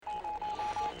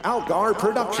Algar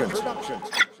Productions.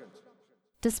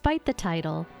 Despite the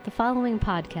title, the following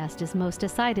podcast is most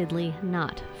decidedly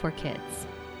not for kids.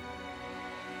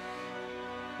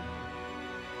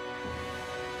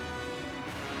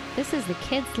 This is the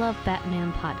Kids Love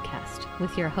Batman podcast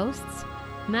with your hosts,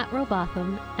 Matt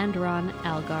Robotham and Ron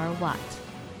Algar Watt.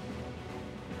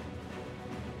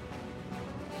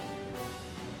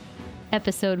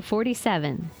 Episode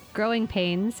 47, Growing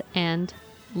Pains and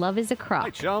Love is a Crock. Hi,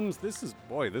 chums. This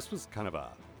was kind of a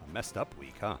messed up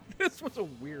week, huh? This was a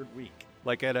weird week.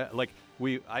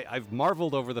 I've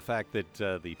marveled over the fact that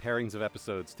the pairings of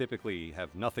episodes typically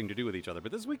have nothing to do with each other,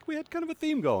 but this week we had kind of a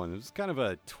theme going. It was kind of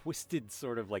a twisted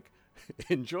sort of like,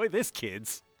 enjoy this,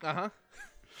 kids. Uh-huh.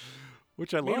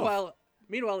 Which I love.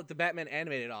 Meanwhile, at the Batman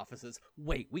animated offices,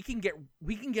 wait, we can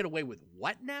get away with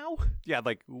what now? Yeah,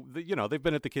 they've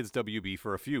been at the Kids WB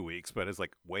for a few weeks, but it's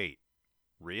like, wait,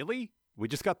 really? We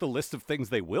just got the list of things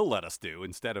they will let us do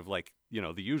instead of the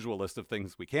usual list of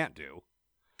things we can't do.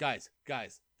 Guys,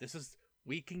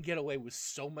 we can get away with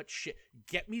so much shit.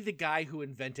 Get me the guy who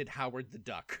invented Howard the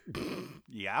Duck.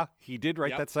 Yeah, he did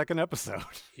write that second episode.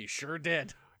 He sure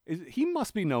did. He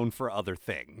must be known for other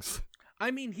things.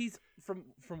 I mean, he's from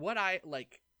what I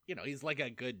he's like a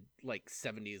good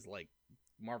 70s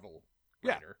Marvel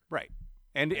writer. Yeah, right.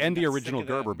 And the original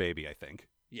Gerber baby, I think.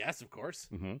 Yes, of course.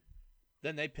 Mm-hmm.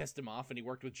 Then they pissed him off, and he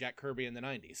worked with Jack Kirby in the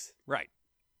 90s. Right.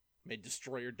 Made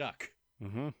Destroyer Duck.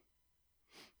 Mm-hmm.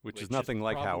 Which is nothing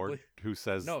like Howard, who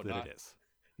says it is.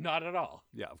 Not at all.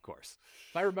 Yeah, of course.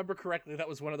 If I remember correctly, that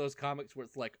was one of those comics where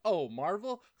it's like, oh,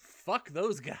 Marvel? Fuck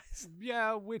those guys.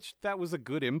 Yeah, that was a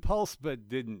good impulse, but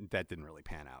that didn't really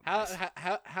pan out.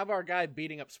 Have our guy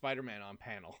beating up Spider-Man on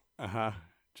panel. Uh-huh.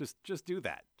 Just do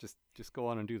that. Just go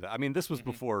on and do that. I mean, this was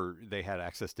before they had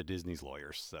access to Disney's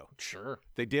lawyers, so. Sure.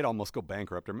 They did almost go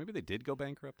bankrupt, or maybe they did go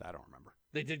bankrupt? I don't remember.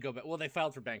 They did go back. Well, they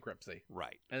filed for bankruptcy.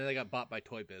 Right. And then they got bought by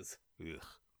Toy Biz. Ugh.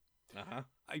 Uh-huh.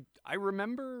 I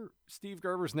remember Steve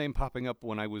Gerber's name popping up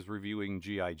when I was reviewing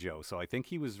G.I. Joe, so I think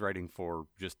he was writing for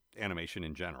just animation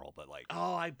in general, but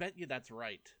Oh, I bet you that's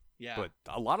right. Yeah. But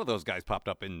a lot of those guys popped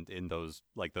up in those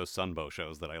those Sunbow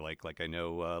shows that I like. Like I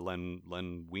know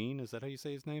Len Wein, is that how you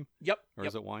say his name? Yep. Or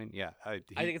is it Wine? Yeah. I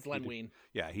think it's Len Wein.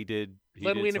 Yeah, he did.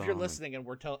 Len Wein, if you're listening and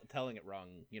we're telling it wrong,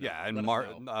 yeah, and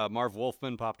Marv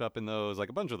Wolfman popped up in those, like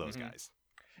a bunch of those guys.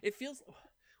 It feels...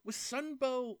 Was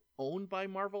Sunbow owned by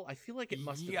Marvel? I feel like it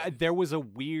must have been. Yeah, there was a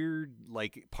weird,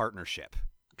 partnership.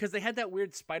 Because they had that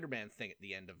weird Spider-Man thing at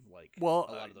the end of, a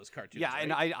lot of those cartoons. Yeah,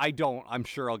 right? and I'm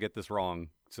sure I'll get this wrong,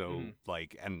 so,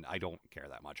 and I don't care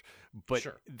that much. But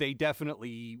they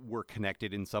definitely were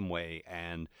connected in some way,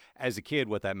 and as a kid,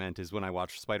 what that meant is when I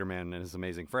watched Spider-Man and His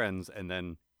Amazing Friends, and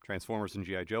then Transformers and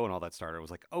G.I. Joe and all that started, I was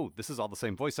like, oh, this is all the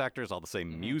same voice actors, all the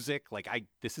same music,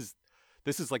 This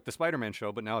is like the Spider-Man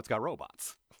show, but now it's got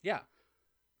robots. Yeah.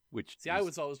 I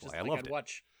was always just I'd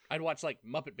watch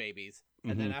Muppet Babies,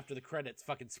 and then after the credits,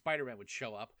 fucking Spider-Man would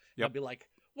show up. And I'd be like,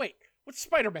 wait, what's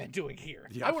Spider-Man doing here?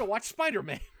 Yep. I want to watch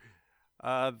Spider-Man.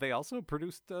 They also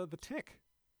produced The Tick.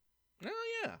 Oh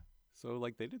yeah. So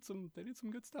they did some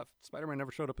good stuff. Spider-Man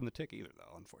never showed up in The Tick either,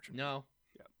 though, unfortunately. No.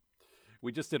 Yeah.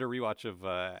 We just did a rewatch of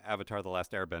Avatar: The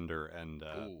Last Airbender, and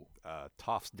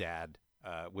Toph's dad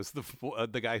was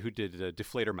the guy who did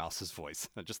Deflator Mouse's voice.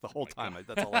 Just the whole time,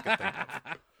 that's all I could think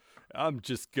of. I'm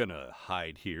just gonna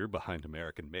hide here behind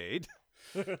American Made.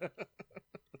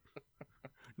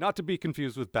 Not to be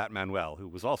confused with Batmanuel, who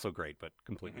was also great, but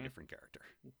completely different character.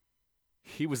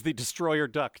 He was the Destroyer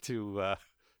Duck to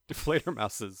Deflator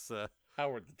Mouse's...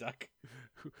 Howard the Duck.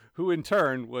 Who in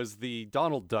turn was the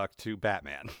Donald Duck to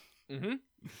Batman. Mm-hmm.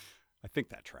 I think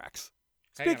that tracks.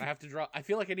 Hang on, I have to draw... I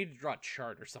feel like I need to draw a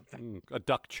chart or something. A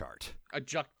duck chart. A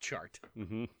duck chart.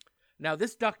 Mm-hmm. Now,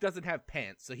 this duck doesn't have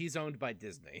pants, so he's owned by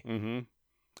Disney. Mm-hmm.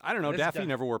 I don't know. Daffy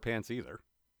never wore pants either.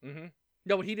 Mm-hmm.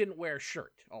 No, but he didn't wear a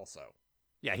shirt, also.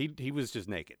 Yeah, he was just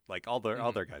naked. All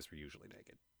their guys were usually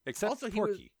naked. Except also,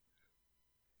 Porky.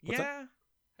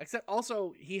 Except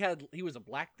also, he was a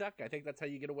black duck. I think that's how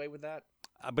you get away with that.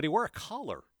 But he wore a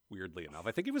collar, weirdly enough.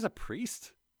 I think he was a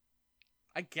priest.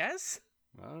 I guess?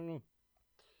 I don't know.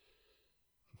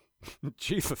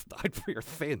 Jesus died for your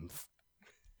sins.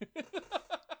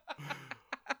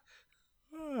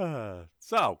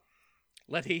 So.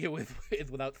 Let he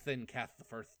without thin cast the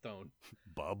first stone.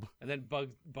 Bub. And then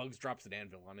Bugs drops an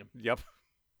anvil on him. Yep.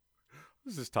 I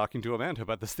was just talking to Amanda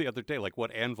about this the other day,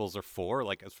 what anvils are for.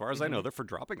 As far as I know, they're for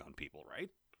dropping on people, right?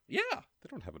 Yeah. They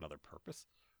don't have another purpose.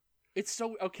 It's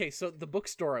so... Okay, so the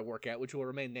bookstore I work at, which will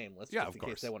remain nameless, just in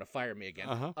case they want to fire me again.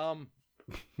 Uh-huh.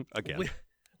 Again.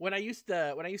 When I used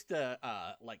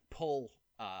to pull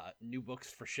new books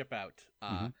for ship out,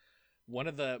 one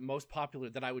of the most popular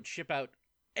that I would ship out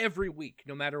every week,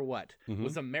 no matter what,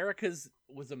 was America's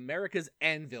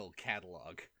Anvil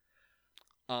catalog.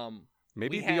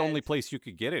 Maybe the only place you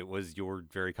could get it was your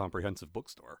very comprehensive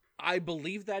bookstore. I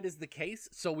believe that is the case.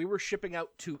 So we were shipping out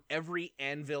to every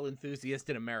Anvil enthusiast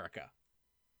in America.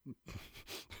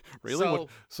 Really?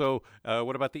 So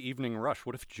what about the Evening Rush?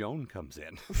 What if Joan comes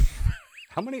in?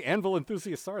 How many Anvil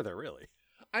enthusiasts are there, really?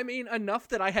 I mean, enough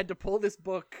that I had to pull this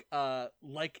book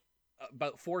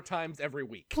about 4 times every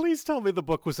week. Please tell me the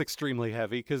book was extremely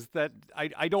heavy, because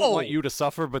I don't want you to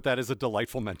suffer, but that is a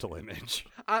delightful mental image.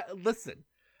 Listen,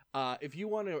 if you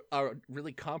want a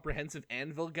really comprehensive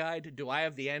Anvil guide, do I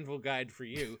have the Anvil guide for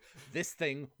you? This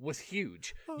thing was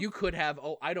huge. You could have,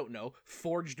 I don't know,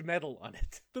 forged metal on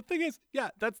it. The thing is, yeah,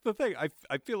 that's the thing.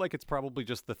 I feel like it's probably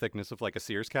just the thickness of like a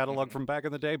Sears catalog from back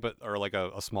in the day, or like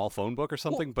a small phone book or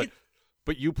something, but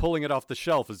you pulling it off the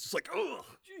shelf is just like, oh,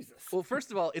 Jesus. Well,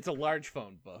 first of all, it's a large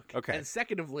phone book. Okay. And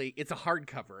secondly, it's a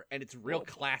hardcover, and it's real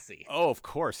classy. Oh, of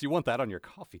course. You want that on your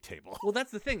coffee table. Well,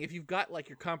 that's the thing. If you've got, like,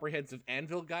 your comprehensive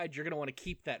Anvil guide, you're going to want to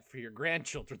keep that for your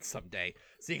grandchildren someday.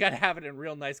 So you got to have it in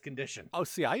real nice condition. Oh,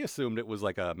 see, I assumed it was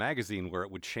like a magazine where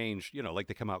it would change, like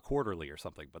they come out quarterly or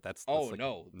something, but that's like,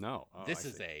 no. No. Oh, this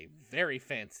is a very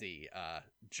fancy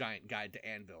giant guide to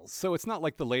anvils. So it's not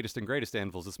like the latest and greatest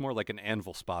anvils. It's more like an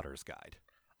anvil spotter's guide.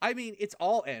 I mean, it's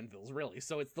all anvils, really.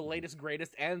 So it's the latest,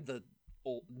 greatest, and the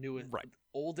newest,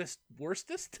 oldest,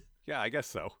 worstest. Yeah, I guess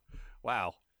so.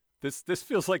 Wow. This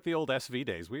feels like the old SV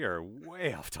days. We are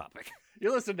way off topic.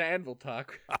 You listen to Anvil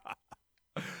Talk.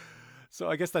 So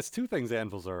I guess that's 2 things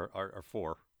anvils are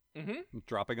for. Mm-hmm.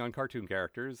 Dropping on cartoon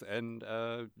characters and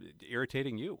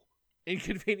irritating you.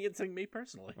 Inconveniencing me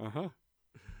personally. Uh-huh.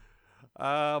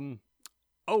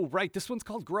 Oh, right. This one's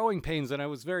called Growing Pains, and I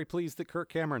was very pleased that Kirk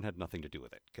Cameron had nothing to do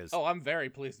with it. I'm very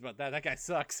pleased about that. That guy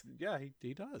sucks. Yeah,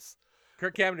 he does.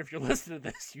 Kirk Cameron, if you're listening to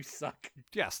this, you suck.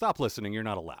 Yeah, stop listening. You're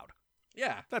not allowed.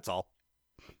 Yeah. That's all.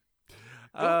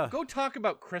 Go talk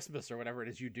about Christmas or whatever it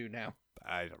is you do now.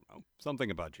 I don't know.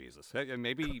 Something about Jesus.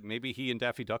 Maybe he and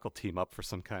Daffy Duck will team up for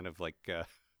some kind of,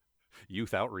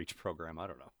 youth outreach program. I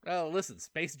don't know. Oh, listen,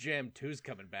 Space Jam 2's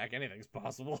coming back. Anything's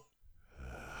possible.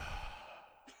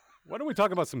 Why don't we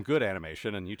talk about some good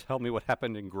animation and you tell me what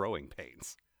happened in Growing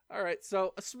Pains? All right,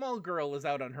 so a small girl is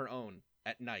out on her own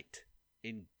at night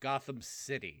in Gotham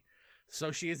City.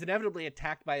 So she is inevitably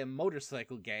attacked by a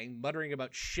motorcycle gang muttering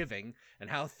about shivving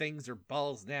and how things are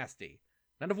balls nasty.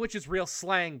 None of which is real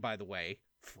slang, by the way,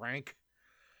 Frank.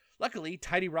 Luckily,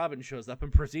 Tidy Robin shows up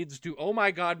and proceeds to, oh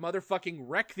my god, motherfucking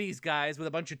wreck these guys with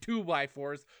a bunch of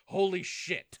 2x4s. Holy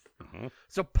shit. Mm-hmm.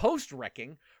 So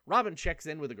post-wrecking, Robin checks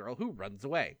in with a girl who runs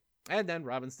away. And then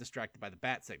Robin's distracted by the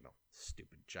bat signal.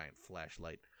 Stupid giant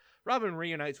flashlight. Robin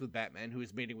reunites with Batman, who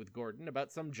is meeting with Gordon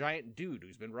about some giant dude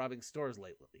who's been robbing stores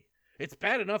lately. It's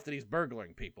bad enough that he's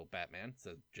burglaring people, Batman,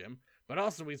 says Jim, but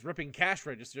also he's ripping cash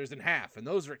registers in half, and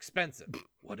those are expensive.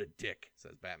 What a dick,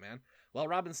 says Batman, while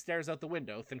Robin stares out the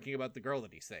window, thinking about the girl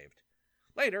that he saved.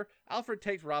 Later, Alfred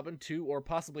takes Robin to, or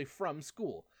possibly from,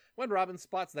 school, when Robin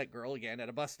spots that girl again at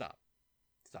a bus stop.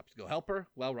 Stops to go help her,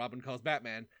 while Robin calls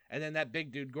Batman, and then that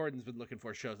big dude Gordon's been looking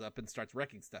for shows up and starts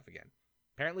wrecking stuff again.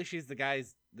 Apparently she's the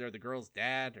girl's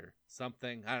dad or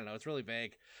something. I don't know, it's really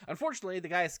vague. Unfortunately, the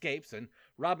guy escapes, and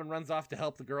Robin runs off to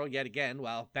help the girl yet again,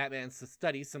 while Batman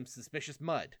studies some suspicious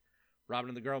mud. Robin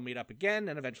and the girl meet up again,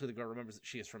 and eventually the girl remembers that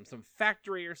she is from some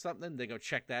factory or something. They go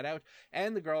check that out,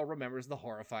 and the girl remembers the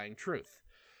horrifying truth.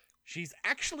 She's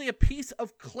actually a piece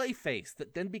of Clayface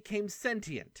that then became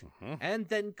sentient. Mm-hmm. And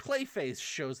then Clayface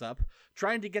shows up,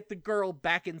 trying to get the girl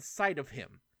back inside of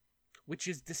him. Which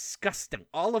is disgusting.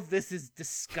 All of this is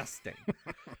disgusting.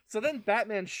 So then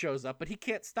Batman shows up, but he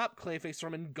can't stop Clayface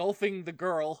from engulfing the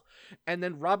girl. And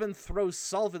then Robin throws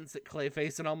solvents at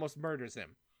Clayface and almost murders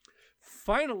him.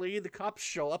 Finally, the cops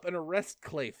show up and arrest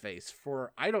Clayface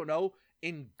for, I don't know,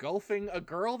 engulfing a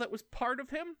girl that was part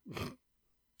of him?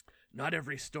 Not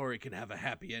every story can have a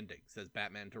happy ending, says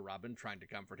Batman to Robin, trying to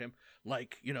comfort him.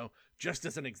 Like, just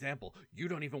as an example, you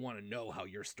don't even want to know how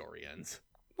your story ends.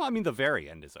 Well, I mean, the very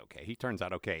end is okay. He turns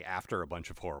out okay after a bunch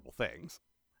of horrible things.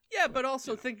 Yeah, but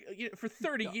also think, for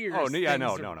 30 years... Oh, yeah,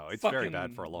 no. It's very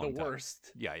bad for a long time. The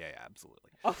worst. Yeah, absolutely.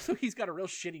 Also, he's got a real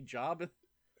shitty job.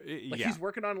 He's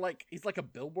working on, he's like a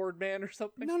billboard man or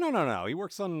something? No. He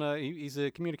works on, he's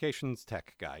a communications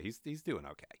tech guy. He's doing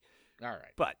okay. All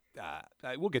right. But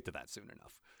we'll get to that soon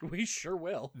enough. We sure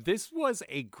will. This was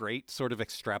a great sort of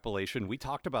extrapolation. We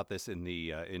talked about this in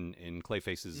the in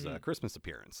Clayface's Christmas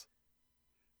appearance.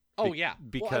 Oh yeah,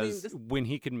 because when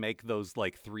he can make those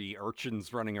like 3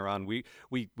 urchins running around, we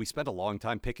spent a long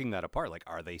time picking that apart. Like,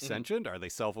 are they sentient? Are they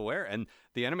self-aware? And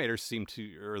the animators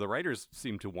the writers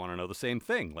seem to want to know the same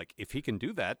thing. Like, if he can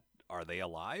do that, are they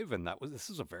alive? And this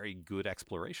is a very good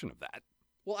exploration of that.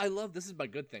 Well, this is my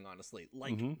good thing, honestly.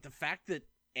 Like the fact that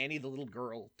Annie the little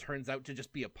girl turns out to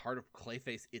just be a part of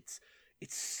Clayface. It's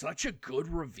such a good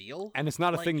reveal. And it's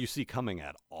not a thing you see coming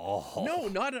at all. No,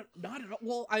 not at all.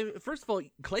 Well, first of all,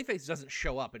 Clayface doesn't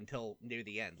show up until near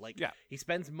the end. Like, he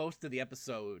spends most of the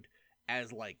episode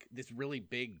as, like, this really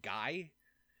big guy.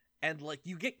 And, like,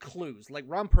 you get clues. Like,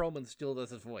 Ron Perlman still does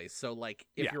his voice. So, like,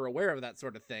 if you're aware of that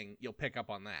sort of thing, you'll pick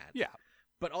up on that. Yeah.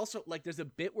 But also, like, there's a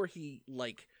bit where he,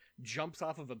 like, jumps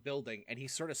off of a building and he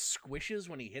sort of squishes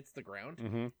when he hits the ground,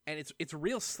 and it's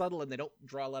real subtle, and they don't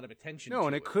draw a lot of attention to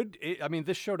and it. I mean,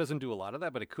 this show doesn't do a lot of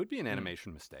that, but it could be an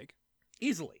animation mistake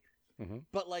easily.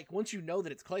 But like, once you know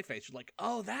that it's Clayface, you're like,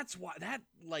 oh, that's why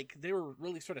like they were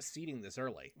really sort of seeding this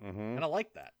early, and I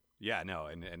like that. Yeah, no,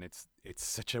 and it's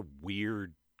such a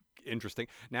weird, interesting.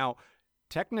 Now,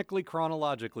 technically,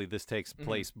 chronologically, this takes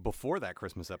place before that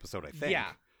Christmas episode, I think.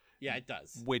 Yeah, it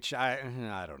does. Which I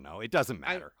don't know. It doesn't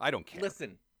matter. I don't care.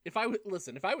 Listen, if I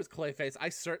was Clayface, I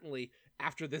certainly,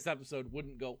 after this episode,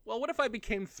 wouldn't go, well, what if I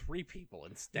became 3 people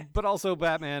instead? But also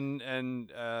Batman and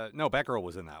Batgirl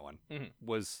was in that one.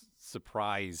 Was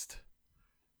surprised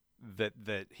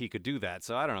that he could do that.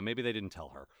 So I don't know. Maybe they didn't tell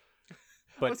her.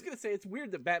 But I was going to say, it's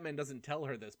weird that Batman doesn't tell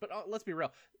her this, but let's be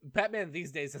real. Batman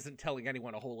these days isn't telling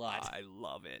anyone a whole lot. I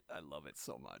love it. I love it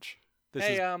so much.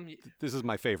 This is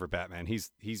my favorite Batman.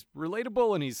 He's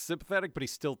relatable and he's sympathetic, but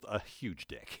he's still a huge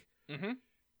dick.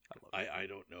 I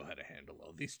don't know how to handle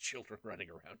all these children running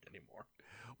around anymore.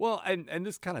 Well, and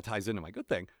this kind of ties into my good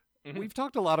thing. We've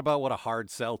talked a lot about what a hard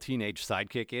sell teenage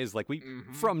sidekick is. Like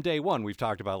from day one, we've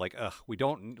talked about like, we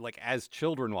don't, like, as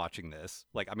children watching this.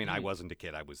 Like, I mean, I wasn't a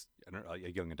kid; I was a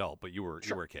young adult, but you were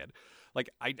a kid. Like,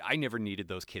 I never needed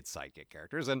those kid sidekick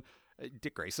characters, and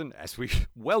Dick Grayson, as we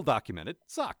well documented,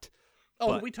 sucked.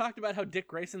 Oh, we talked about how Dick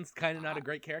Grayson's kind of not a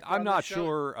great character. I'm not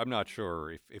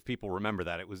sure if people remember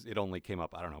that. It only came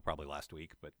up, I don't know, probably last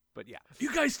week, but yeah.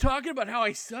 You guys talking about how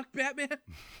I suck, Batman?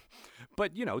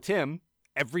 But, Tim,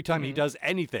 every time he does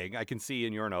anything, I can see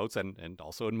in your notes and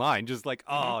also in mine, just like,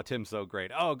 oh, Tim's so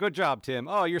great. Oh, good job, Tim.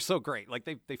 Oh, you're so great. Like,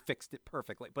 they fixed it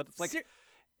perfectly. But it's like,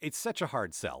 it's such a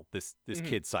hard sell, this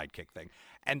kid sidekick thing.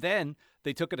 And then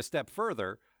they took it a step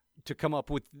further to come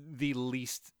up with the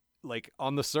least, like,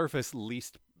 on the surface,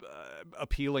 least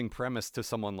appealing premise to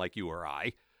someone like you or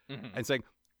I, and saying,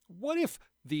 what if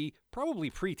the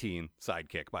probably preteen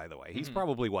sidekick, by the way, he's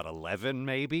probably, 11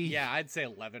 maybe? Yeah, I'd say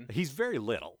 11. He's very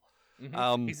little.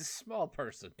 He's a small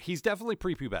person. He's definitely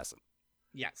prepubescent.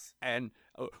 Yes. And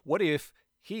what if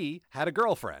he had a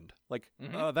girlfriend? Like,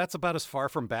 that's about as far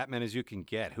from Batman as you can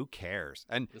get. Who cares?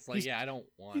 And it's like, I don't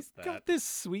want that. He's got this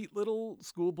sweet little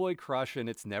schoolboy crush, and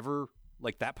it's never...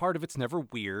 Like, that part of it's never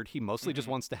weird. He mostly just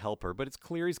wants to help her, but it's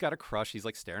clear he's got a crush. He's,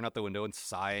 like, staring out the window and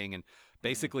sighing and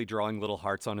basically drawing little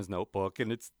hearts on his notebook,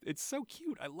 and it's so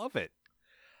cute. I love it.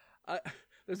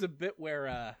 There's a bit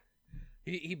where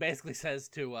he basically says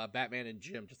to Batman and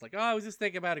Jim, just like, oh, I was just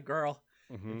thinking about a girl.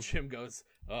 And Jim goes,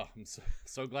 oh, I'm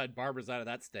so glad Barbara's out of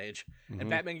that stage.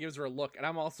 And Batman gives her a look, and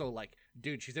I'm also like,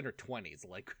 dude, she's in her 20s.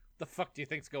 Like, the fuck do you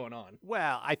think's going on?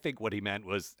 Well, I think what he meant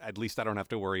was, at least I don't have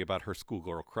to worry about her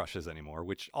schoolgirl crushes anymore,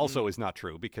 which also is not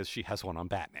true because she has one on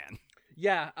Batman.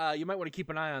 Yeah, you might want to keep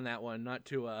an eye on that one, not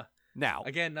to now,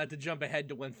 again, not to jump ahead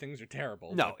to when things are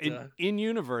terrible. No, but, in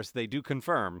universe, they do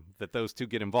confirm that those two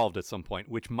get involved at some point,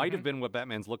 which might have been what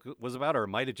Batman's look was about, or it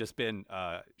might have just been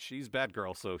she's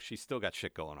Batgirl, so she's still got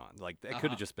shit going on. Like, it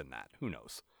could have just been that. Who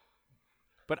knows?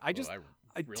 But I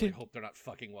really hope they're not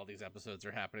fucking while these episodes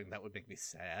are happening. That would make me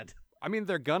sad. I mean,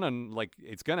 they're gonna, like,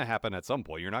 it's gonna happen at some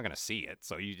point. You're not gonna see it,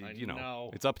 so you know,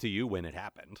 it's up to you when it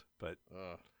happened. But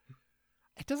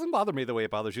it doesn't bother me the way it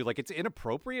bothers you. Like, it's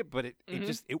inappropriate, but it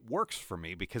just works for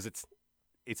me because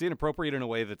it's inappropriate in a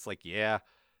way that's like, yeah,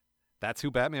 that's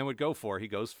who Batman would go for. He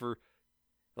goes for,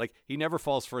 like, he never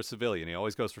falls for a civilian. He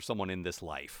always goes for someone in this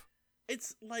life.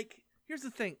 It's like, here's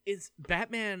the thing: is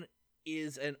Batman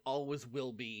is and always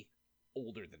will be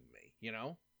older than me, you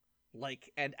know?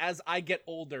 Like, and as I get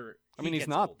older, he's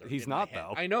not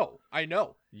though. I know.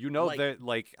 You know, like, that,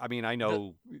 like, I mean, I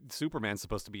know Superman's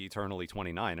supposed to be eternally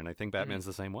 29, and I think Batman's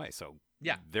the same way. So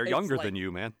yeah, they're younger than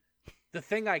you, man. The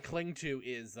thing I cling to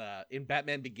is in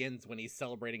Batman Begins when he's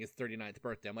celebrating his 39th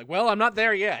birthday. I'm like, well, I'm not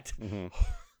there yet.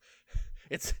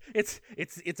 It's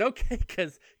okay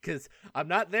because I'm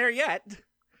not there yet.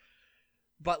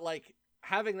 But like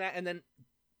having that, and then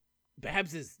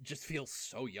Babs just feels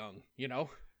so young, you know.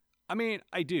 I mean,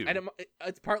 I do. And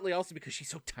it's partly also because she's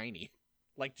so tiny.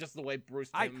 Like, just the way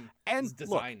Bruce Timm's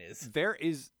design is. There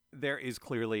is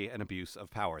clearly an abuse of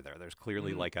power there. There's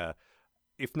clearly like a,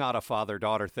 if not a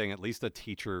father-daughter thing, at least a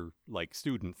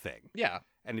teacher-student thing. Yeah.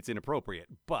 And it's inappropriate.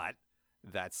 But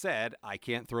that said, I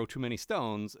can't throw too many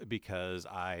stones because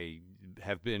I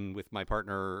have been with my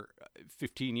partner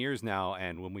 15 years now.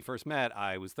 And when we first met,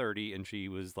 I was 30 and she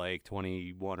was like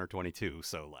 21 or 22.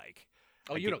 So like...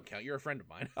 Oh, you don't count. You're a friend of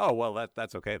mine. Oh, well,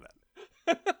 that's okay then.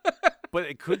 But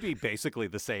it could be basically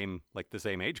the same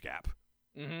age gap.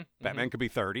 Mm-hmm, Batman could be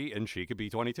 30 and she could be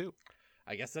 22.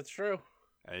 I guess that's true.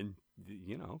 And,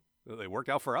 you know, it worked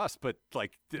out for us, but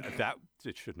like that,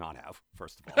 it should not have,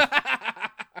 first of all.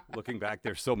 Looking back,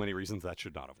 there's so many reasons that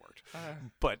should not have worked.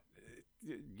 But,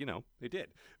 you know, it did.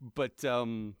 But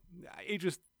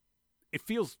it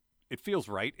feels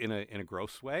right in a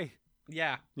gross way.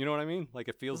 Yeah. You know what I mean? Like,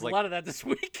 it feels There's a lot of that this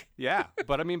week. Yeah.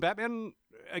 But, I mean, Batman,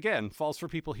 again, falls for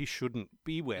people he shouldn't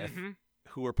be with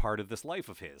who are part of this life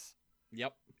of his.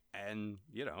 Yep. And,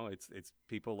 you know, it's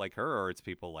people like her or it's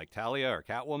people like Talia or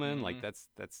Catwoman. Like, that's...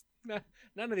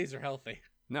 None of these are healthy.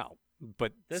 No.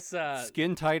 But this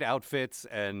skin-tight outfits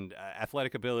and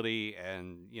athletic ability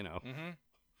and, you know...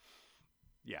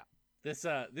 Yeah. This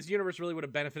universe really would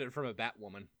have benefited from a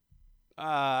Batwoman.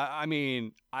 I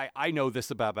mean, I know this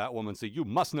about Batwoman, so you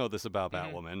must know this about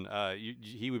Batwoman.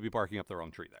 He would be barking up the wrong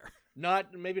tree there.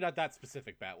 Maybe not that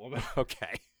specific Batwoman.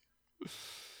 Okay.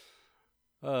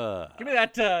 Give me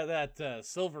that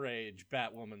Silver Age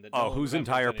Batwoman. Whose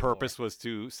entire purpose was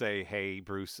to say, "Hey,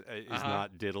 Bruce is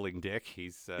not diddling dick."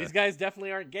 He's these guys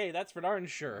definitely aren't gay. That's for darn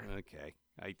sure. Okay,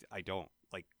 I don't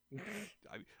like.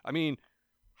 I mean,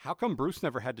 how come Bruce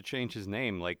never had to change his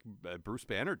name like Bruce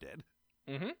Banner did?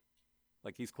 Mm-hmm.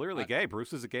 Like, he's clearly gay.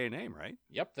 Bruce is a gay name, right?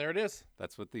 Yep, there it is.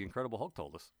 That's what the Incredible Hulk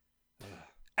told us.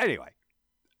 Anyway,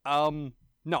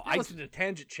 no, I listened to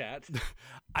Tangent Chat.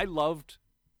 I loved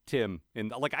Tim,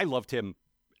 I love Tim.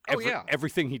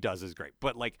 Everything he does is great,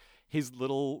 but like his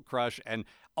little crush and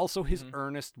also his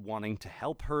earnest wanting to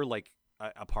help her, like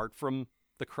apart from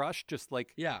the crush, just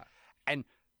like and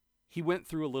he went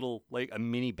through a little like a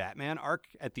mini Batman arc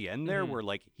at the end there, where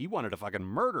like he wanted to fucking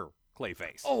murder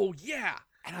Clayface. Oh yeah.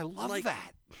 And I love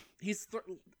that. He's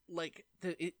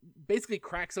it basically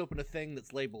cracks open a thing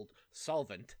that's labeled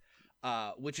solvent,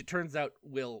 which it turns out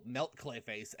will melt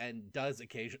Clayface and does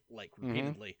occasionally, like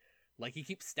repeatedly. Like he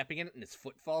keeps stepping in it and his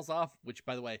foot falls off, which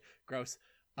by the way, gross.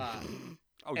 You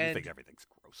think everything's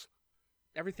gross?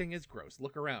 Everything is gross.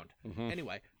 Look around.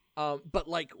 Anyway, but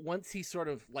like once he sort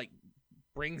of like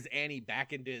brings Annie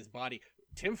back into his body,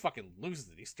 Tim fucking loses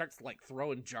it. He starts like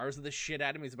throwing jars of this shit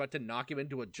at him. He's about to knock him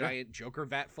into a giant Joker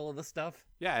vat full of the stuff.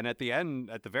 Yeah, and at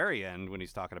the very end, when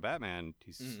he's talking to Batman,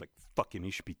 he's like, "Fuck him,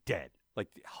 he should be dead." Like,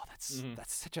 oh,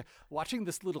 that's such a watching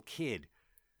this little kid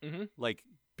like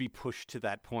be pushed to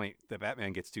that point that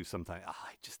Batman gets to sometimes.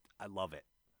 I love it.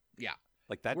 Yeah,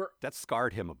 like that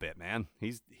scarred him a bit, man.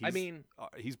 He's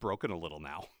broken a little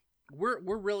now. We're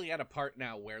really at a part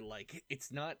now where like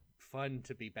it's not fun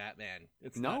to be Batman.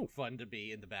 It's not fun to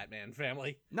be in the Batman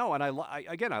family. No, and I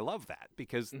love that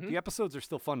because the episodes are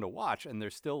still fun to watch, and they're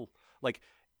still like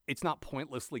it's not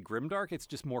pointlessly grimdark. It's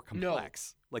just more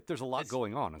complex. No. Like there's a lot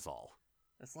going on. Is all.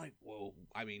 It's like, whoa.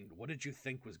 I mean, what did you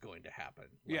think was going to happen?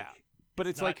 Like, but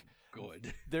it's like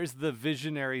good. There's the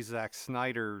visionary Zack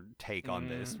Snyder take on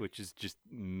this, which is just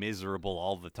miserable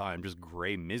all the time, just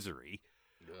gray misery.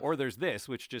 Yeah. Or there's this,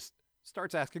 which just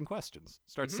starts asking questions,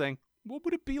 starts saying, what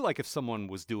would it be like if someone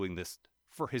was doing this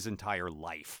for his entire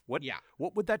life? What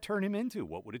would that turn him into?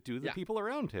 What would it do to the people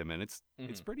around him? And it's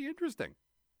pretty interesting.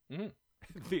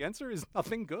 The answer is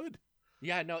nothing good.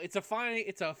 Yeah, no, it's a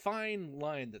fine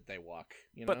line that they walk,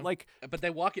 you know? But they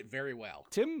walk it very well.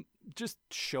 Tim just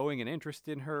showing an interest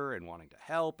in her and wanting to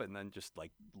help, and then just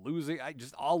like losing,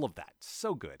 just all of that,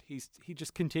 so good. He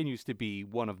just continues to be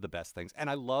one of the best things, and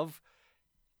I love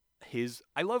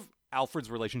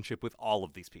Alfred's relationship with all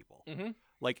of these people.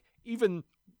 Like even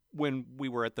when we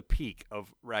were at the peak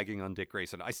of ragging on Dick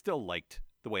Grayson, I still liked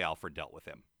the way Alfred dealt with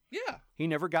him. Yeah, he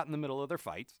never got in the middle of their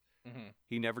fights.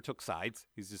 He never took sides.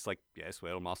 He's just like, yes,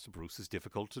 well, Master Bruce is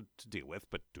difficult to deal with,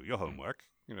 but do your homework.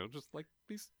 You know, just like,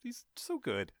 he's so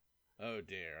good. Oh,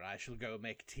 dear, I shall go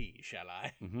make tea, shall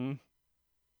I?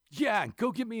 Yeah,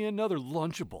 go get me another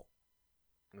Lunchable.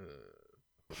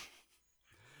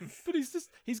 But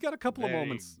he's got a couple of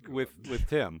moments with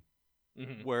Tim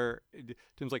where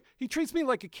Tim's like, he treats me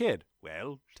like a kid.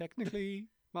 Well, technically...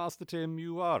 Master Tim,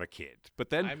 you are a kid. But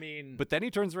then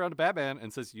he turns around to Batman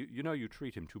and says, you know, you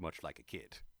treat him too much like a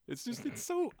kid. It's just,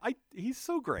 he's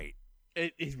so great.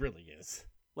 He really is.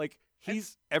 Like,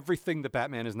 He's everything that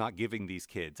Batman is not giving these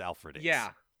kids, Alfred is. Yeah.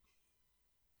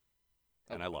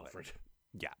 And I love Alfred. it.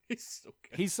 Yeah. He's so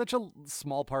good. He's such a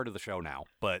small part of the show now,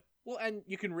 but... Well, and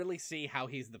you can really see how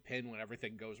he's the pin when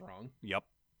everything goes wrong. Yep.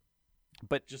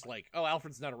 But just like, oh,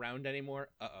 Alfred's not around anymore.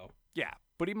 Uh-oh. Yeah,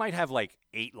 but he might have like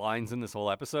 8 lines in this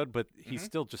whole episode, but he's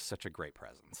still just such a great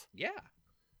presence. Yeah.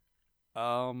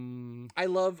 I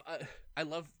love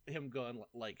him going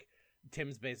like,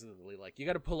 Tim's basically like, you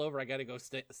got to pull over. I got to go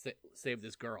save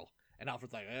this girl. And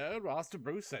Alfred's like, Master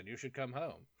Bruce said you should come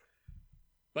home.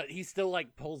 But he still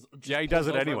like pulls. Yeah, he does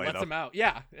it anyway. Lets him out.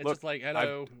 Yeah, it's just like,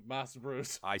 hello, Master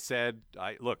Bruce. I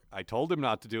told him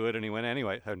not to do it, and he went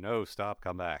anyway. Oh no, stop,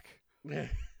 come back.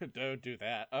 Don't do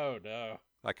that. Oh no.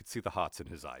 I could see the hearts in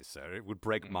his eyes, sir. It would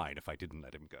break mine if I didn't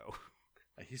let him go.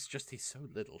 He's so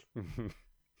little.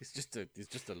 He's just a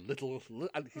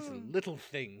little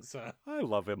thing, sir. I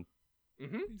love him.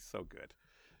 He's so good.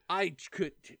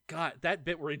 God, that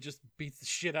bit where he just beats the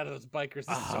shit out of those bikers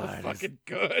is so fucking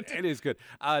good. It is good.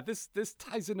 This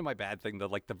ties into my bad thing, though.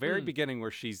 Like the very beginning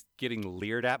where she's getting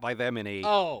leered at by them in a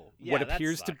what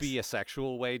appears to be a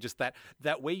sexual way. Just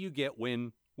that way you get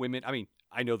when women. I mean,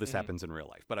 I know this happens in real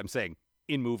life, but I'm saying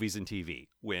in movies and TV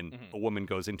when a woman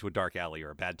goes into a dark alley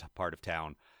or a bad part of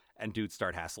town and dudes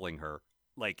start hassling her,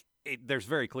 like there's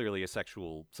very clearly a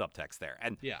sexual subtext there.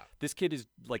 And this kid is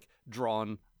like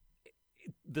drawn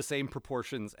the same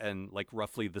proportions and like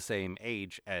roughly the same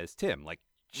age as Tim. Like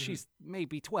she's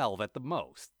maybe 12 at the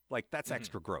most. Like that's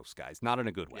extra gross, guys. Not in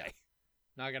a good way.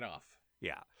 Knock it off.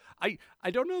 Yeah. I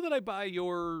don't know that I buy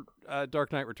your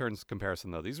Dark Knight Returns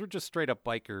comparison, though. These were just straight up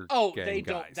biker gang they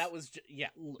guys. don't. That was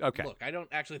okay. Look, I don't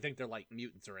actually think they're like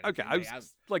mutants or anything. Okay,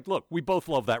 like, look, we both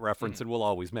love that reference, and we'll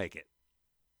always make it.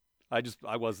 I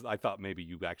thought maybe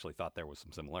you actually thought there was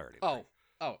some similarity. Oh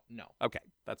no. Okay,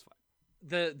 that's fine.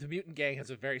 The mutant gang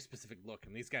has a very specific look,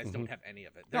 and these guys don't have any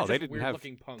of it. They're they didn't have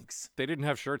weird-looking punks. They didn't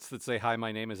have shirts that say "Hi,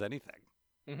 my name is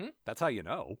anything." That's how you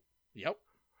know. Yep.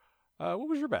 What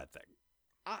was your bad thing?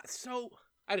 So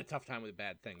I had a tough time with a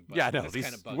bad thing. But yeah, no,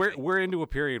 we're into a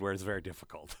period where it's very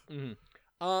difficult.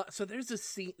 So there's a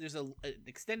scene. There's an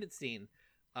extended scene.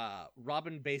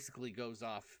 Robin basically goes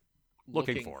off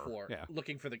looking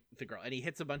for the girl, and he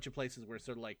hits a bunch of places where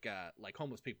sort of like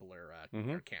homeless people are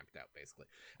camped out. Basically,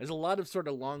 there's a lot of sort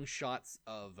of long shots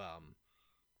of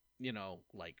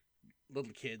like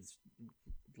little kids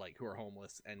like who are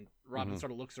homeless, and Robin sort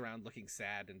of looks around looking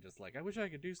sad and just like, I wish I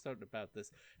could do something about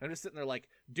this. And I'm just sitting there like,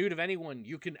 dude, if anyone,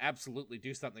 you can absolutely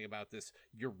do something about this.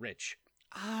 You're rich.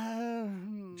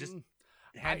 Just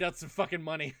hand out some fucking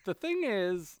money. The thing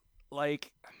is,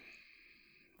 like,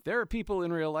 there are people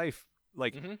in real life,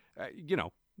 like,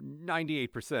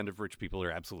 98% of rich people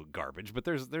are absolute garbage, but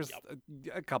there's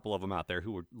a couple of them out there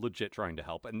who are legit trying to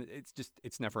help, and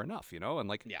it's never enough, and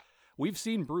like, we've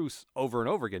seen Bruce over and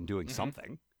over again doing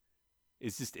something.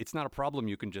 It's not a problem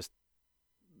you can just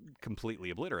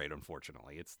completely obliterate,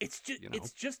 unfortunately.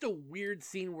 It's just a weird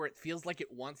scene where it feels like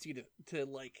it wants you to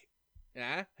like,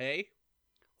 hey.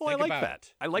 Well, I like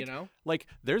that. I like, like,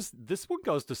 this one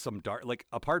goes to some dark, like,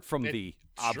 apart from the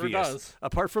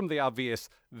obvious,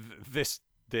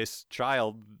 this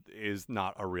child is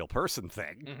not a real person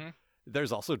thing.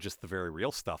 There's also just the very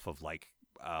real stuff of like,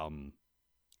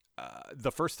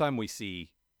 the first time we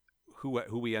see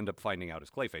who we end up finding out is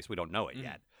Clayface, we don't know it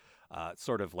yet.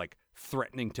 Sort of like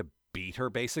threatening to beat her.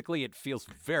 Basically, it feels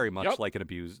very much like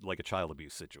a child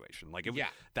abuse situation. Like,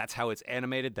 that's how it's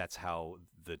animated. That's how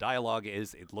the dialogue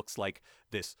is. It looks like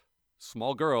this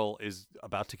small girl is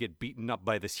about to get beaten up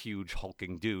by this huge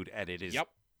hulking dude, and it is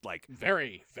like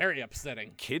very, very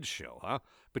upsetting. Kids show, huh?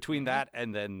 Between that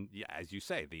and then, as you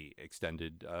say, the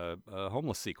extended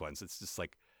homeless sequence, it's just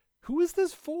like, who is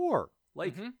this for?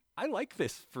 Like, I like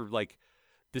this for, like,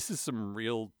 this is some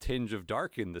real tinge of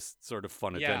dark in this sort of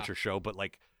fun adventure show, but,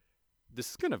 like, this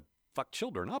is gonna fuck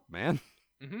children up, man.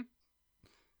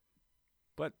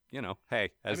 But,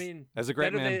 hey, as a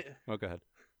great man... go ahead.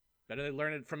 Better they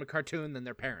learn it from a cartoon than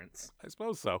their parents. I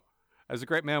suppose so. As a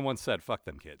great man once said, fuck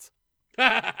them kids.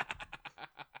 Our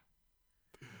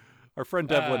friend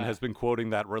Devlin has been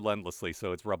quoting that relentlessly,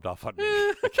 so it's rubbed off on me.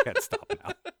 I can't stop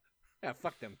now. Yeah,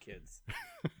 fuck them kids.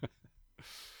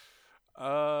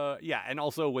 And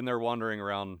also when they're wandering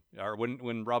around, or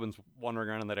when Robin's wandering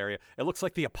around in that area, it looks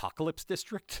like the Apocalypse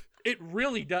District. It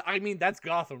really does. I mean, that's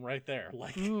Gotham right there.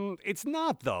 Like, it's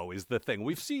not, though, is the thing.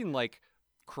 We've seen, like,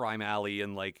 Crime Alley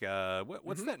and, like,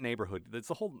 what's that neighborhood?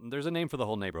 There's a name for the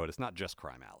whole neighborhood. It's not just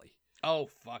Crime Alley. Oh,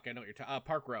 fuck, I know what you're talking.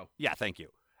 Park Row. Yeah, thank you.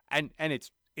 And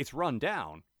it's run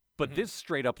down, but this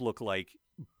straight up look like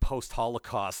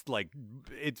post-Holocaust, like,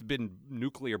 it's been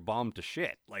nuclear bombed to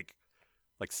shit. Like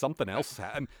Like something else.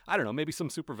 I don't know. Maybe some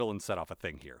supervillain set off a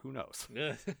thing here. Who knows?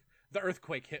 The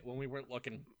earthquake hit when we weren't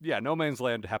looking. Yeah, No Man's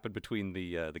Land happened between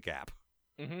the gap.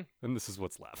 Mm-hmm. And this is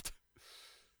what's left.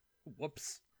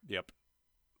 Whoops. Yep.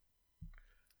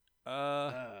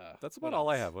 That's about all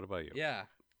I have. What about you? Yeah.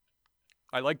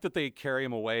 I like that they carry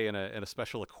him away in a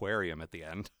special aquarium at the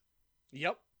end.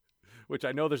 Yep. Which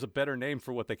I know there's a better name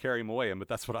for what they carry him away in, but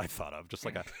that's what I thought of. Just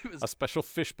like a special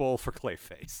fishbowl for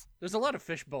Clayface. There's a lot of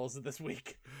fish bowls this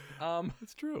week.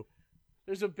 It's true.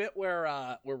 There's a bit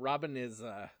where Robin is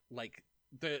like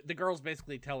the girl's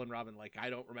basically telling Robin like, I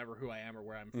don't remember who I am or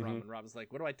where I'm from, and Robin's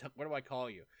like, what do I call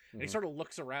you? And he sort of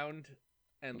looks around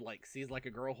and like sees like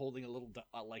a girl holding a little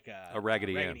like a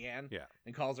Raggedy Ann, yeah,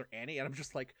 and calls her Annie, and I'm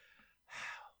just like,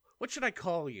 what should I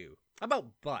call you? How about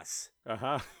Bus?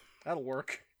 That'll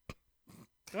work.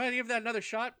 Do I give that another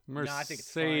shot? Mercedes no, I think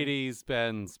it's fine.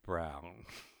 Benz Brown.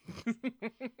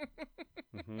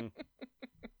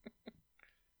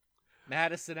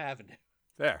 Madison Avenue.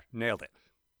 There, nailed it.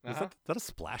 Is that a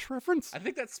Splash reference? I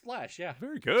think that's Splash, yeah.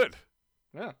 Very good.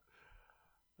 Yeah.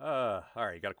 All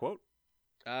right, you got a quote?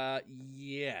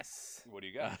 Yes. What do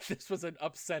you got? This was an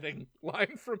upsetting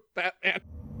line from Batman.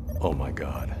 Oh my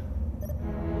God.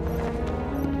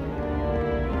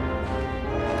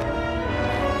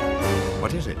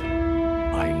 What is it?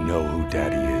 I know who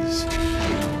Daddy is.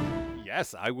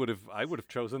 Yes, I would have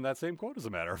chosen that same quote, as a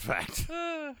matter of fact.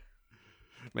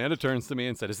 Amanda turns to me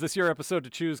and said, "Is this your episode to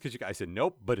choose?" Because I said,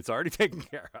 "Nope, but it's already taken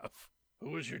care of."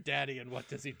 Who is your daddy and what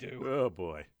does he do? Oh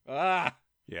boy. Yeah,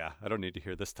 I don't need to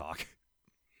hear this talk.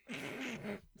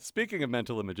 Speaking of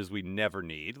mental images we never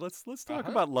need, let's talk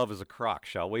about love as a crock,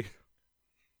 shall we?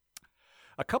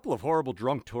 A couple of horrible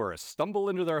drunk tourists stumble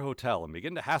into their hotel and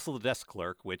begin to hassle the desk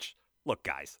clerk, which, look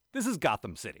guys, this is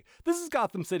Gotham City. This is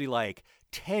Gotham City like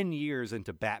 10 years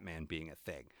into Batman being a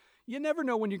thing. You never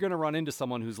know when you're going to run into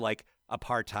someone who's like a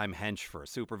part-time hench for a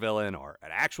supervillain, or an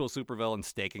actual supervillain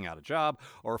staking out a job,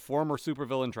 or a former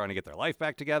supervillain trying to get their life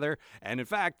back together. And in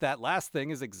fact, that last thing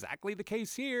is exactly the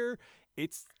case here.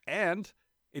 It's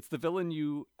the villain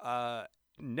you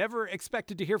never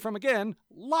expected to hear from again,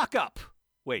 Lockup.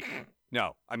 Wait,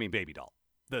 no, I mean Baby Doll.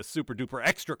 The super duper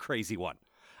extra crazy one.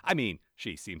 I mean,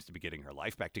 she seems to be getting her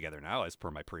life back together now, as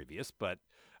per my previous, but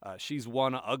she's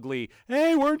one ugly,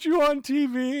 "Hey, weren't you on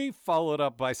TV?" followed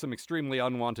up by some extremely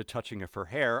unwanted touching of her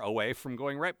hair away from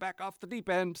going right back off the deep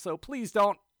end, so please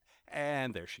don't.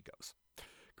 And there she goes.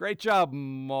 Great job,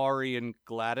 Maury and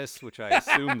Gladys, which I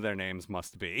assume their names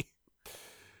must be.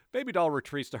 Baby Doll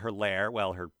retreats to her lair,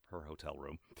 well, her hotel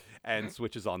room, and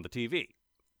switches on the TV.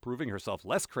 Proving herself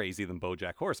less crazy than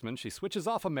BoJack Horseman, she switches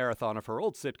off a marathon of her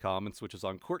old sitcom and switches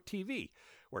on Court TV,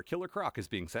 where Killer Croc is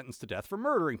being sentenced to death for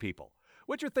murdering people,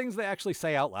 which are things they actually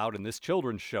say out loud in this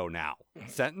children's show now.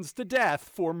 Sentenced to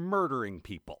death for murdering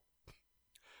people.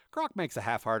 Croc makes a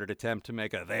half-hearted attempt to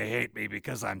make a "they hate me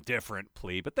because I'm different"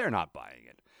 plea, but they're not buying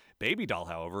it. Baby Doll,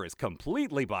 however, is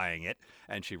completely buying it,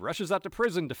 and she rushes out to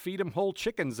prison to feed him whole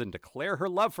chickens and declare her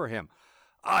love for him.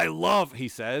 "I love," he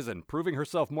says, and proving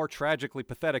herself more tragically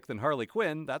pathetic than Harley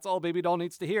Quinn, that's all Baby Doll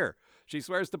needs to hear. She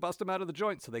swears to bust him out of the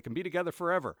joint so they can be together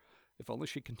forever. If only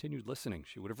she continued listening,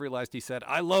 she would have realized he said,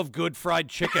 "I love good fried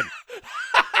chicken."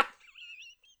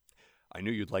 I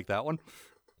knew you'd like that one.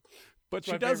 But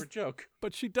That's my favorite joke.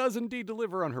 But she does indeed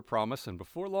deliver on her promise, and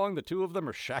before long, the two of them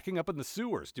are shacking up in the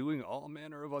sewers, doing all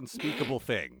manner of unspeakable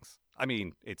things. I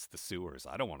mean, it's the sewers.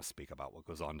 I don't want to speak about what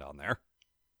goes on down there.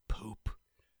 Poop.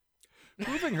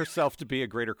 Proving herself to be a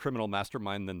greater criminal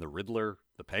mastermind than the Riddler,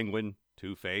 the Penguin,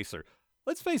 Two-Face, or,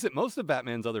 let's face it, most of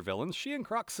Batman's other villains, she and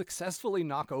Croc successfully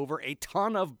knock over a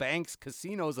ton of banks,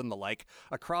 casinos, and the like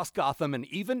across Gotham and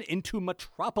even into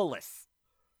Metropolis.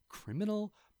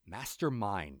 Criminal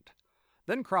mastermind.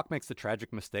 Then Croc makes the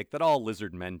tragic mistake that all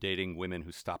lizard men dating women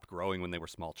who stopped growing when they were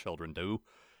small children do.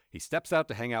 He steps out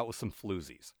to hang out with some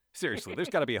floozies. Seriously, there's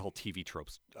got to be a whole TV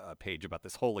tropes page about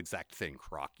this whole exact thing,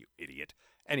 Croc, you idiot.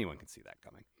 Anyone can see that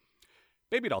coming.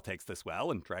 Baby Doll takes this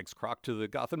well and drags Croc to the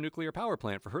Gotham nuclear power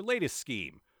plant for her latest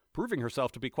scheme. Proving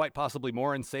herself to be quite possibly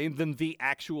more insane than the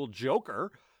actual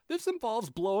Joker, this involves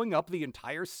blowing up the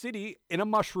entire city in a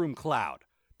mushroom cloud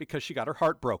because she got her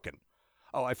heart broken.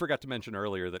 Oh, I forgot to mention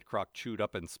earlier that Croc chewed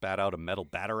up and spat out a metal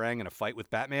batarang in a fight with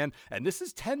Batman, and this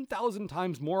is 10,000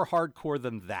 times more hardcore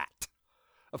than that.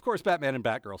 Of course, Batman and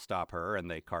Batgirl stop her,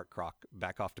 and they cart Croc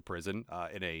back off to prison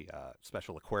in a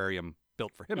special aquarium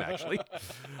built for him, actually.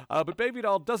 But Baby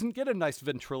Doll doesn't get a nice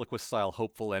ventriloquist-style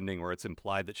hopeful ending where it's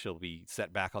implied that she'll be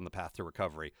set back on the path to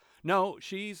recovery. No,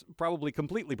 she's probably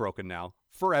completely broken now,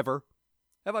 forever.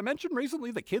 Have I mentioned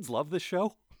recently that kids love this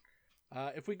show?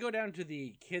 If we go down to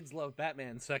the Kids Love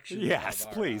Batman section, yes,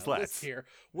 please, let's. Here,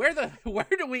 where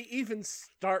do we even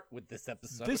start with this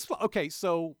episode? Okay,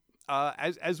 so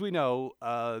as we know,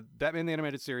 Batman the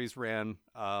Animated Series ran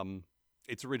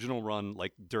its original run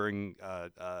like during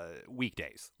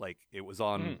weekdays, like it was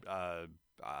on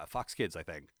Fox Kids, I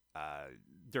think,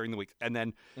 during the week, and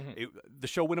then the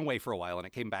show went away for a while, and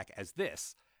it came back as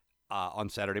this on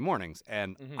Saturday mornings,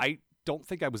 and I don't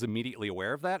think I was immediately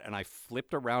aware of that, and I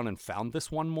flipped around and found this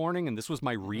one morning, and this was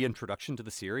my reintroduction to the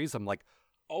series. I'm like,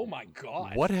 oh my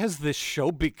god, what has this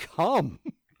show become?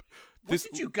 What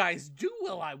did you guys do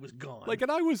while I was gone? Like,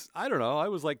 and I don't know, I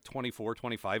was like 24,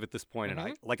 25 at this point, and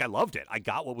I loved it. I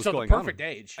got what was going on. So the perfect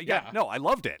age. Yeah, no, I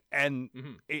loved it, and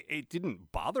it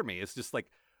didn't bother me. It's just like,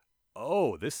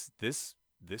 oh, this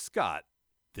got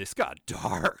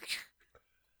dark.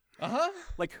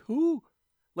 Like, who?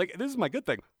 Like, this is my good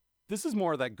thing. This is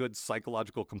more of that good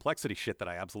psychological complexity shit that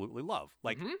I absolutely love.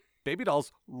 Like, Baby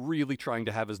Doll's really trying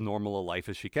to have as normal a life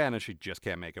as she can, and she just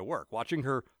can't make it work. Watching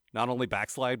her not only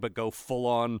backslide, but go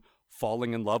full-on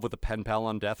falling in love with a pen pal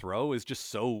on death row is just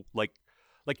so, like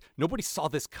nobody saw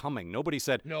this coming. Nobody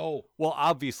said, no. Well,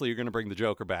 obviously you're going to bring the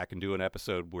Joker back and do an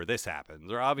episode where this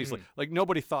happens. Or obviously, like,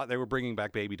 nobody thought they were bringing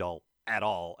back Baby Doll at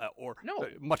all, or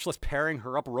much less pairing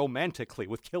her up romantically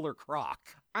with Killer Croc.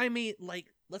 I mean, like,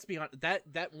 let's be honest,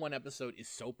 that one episode is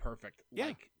so perfect. Yeah.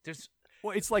 Like, there's...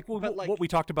 Well, it's like what we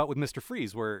talked about with Mr.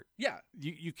 Freeze, where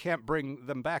you can't bring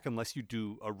them back unless you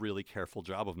do a really careful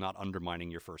job of not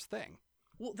undermining your first thing.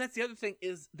 Well, that's the other thing,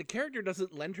 is the character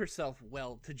doesn't lend herself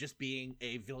well to just being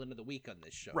a villain of the week on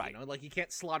this show. Right. You know? Like, you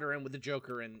can't slaughter in with the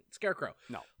Joker and Scarecrow.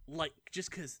 No. Like,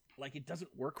 just because, like, it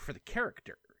doesn't work for the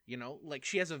character. You know, like,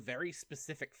 she has a very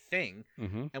specific thing,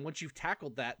 and once you've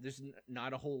tackled that, there's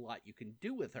not a whole lot you can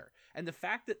do with her. And the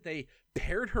fact that they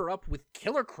paired her up with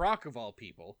Killer Croc, of all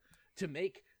people, to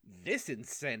make this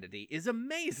insanity is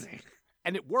amazing.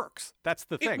 And it works. That's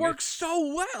the thing. It works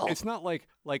so well. It's not like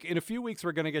in a few weeks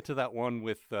we're going to get to that one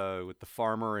with the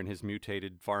farmer and his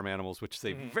mutated farm animals, which is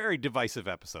a very divisive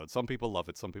episode. Some people love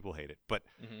it, some people hate it. But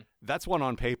that's one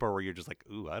on paper where you're just like,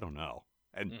 ooh, I don't know.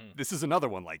 And this is another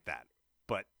one like that.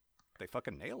 But they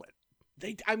fucking nail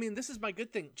it. I mean, this is my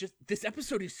good thing. Just this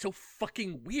episode is so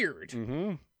fucking weird.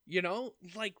 You know,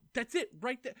 like, that's it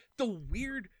right there. The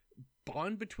weird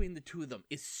bond between the two of them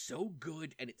is so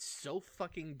good, and it's so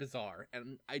fucking bizarre,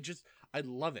 and I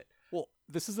love it. Well,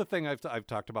 this is the thing I've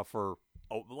talked about for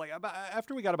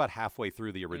after we got about halfway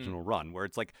through the original run, where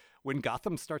it's like when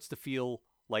Gotham starts to feel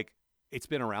like it's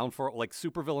been around for, like,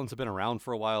 supervillains have been around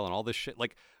for a while and all this shit.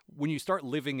 Like, when you start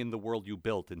living in the world you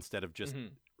built instead of just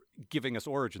giving us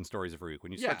origin stories every week,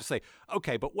 when you start to say,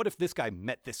 okay, but what if this guy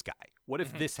met this guy? What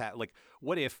if this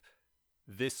what if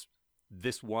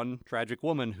this one tragic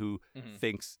woman who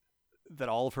thinks that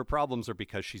all of her problems are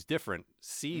because she's different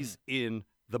sees in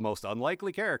the most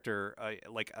unlikely character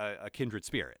a kindred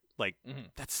spirit. Like,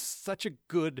 that's such a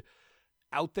good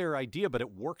out there idea, but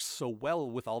it works so well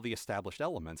with all the established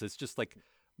elements. It's just like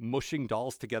mushing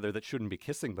dolls together that shouldn't be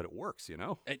kissing, but it works, you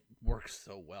know? It works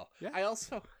so well. Yeah.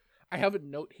 I have a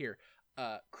note here.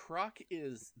 Croc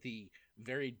is the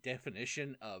very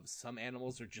definition of some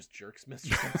animals are just jerks,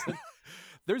 Mr. Simpson.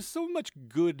 There's so much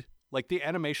good, like, the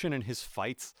animation in his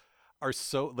fights are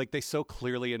so, like, they so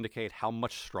clearly indicate how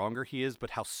much stronger he is, but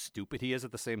how stupid he is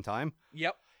at the same time.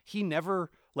 Yep. He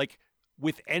never, like,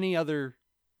 with any other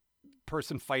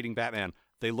person fighting Batman,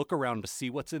 they look around to see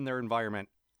what's in their environment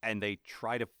and they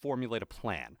try to formulate a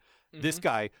plan. This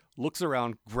guy looks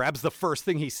around, grabs the first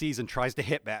thing he sees, and tries to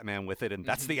hit Batman with it, and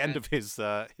that's the end of his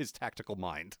tactical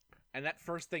mind. And that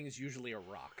first thing is usually a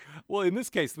rock. Well, in this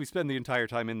case, we spend the entire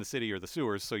time in the city or the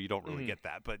sewers, so you don't really get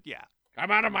that. But yeah.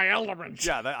 I'm out of my element.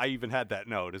 Yeah, I even had that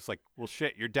note. It's like, well,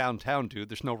 shit, you're downtown, dude.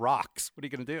 There's no rocks. What are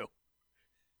you going to do?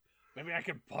 Maybe I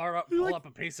can pull up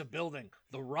a piece of building.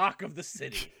 The rock of the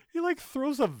city. He, like,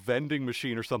 throws a vending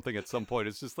machine or something at some point.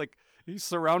 It's just like he's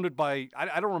surrounded by...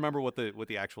 I don't remember what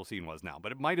the actual scene was now,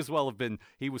 but it might as well have been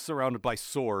he was surrounded by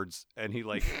swords, and he,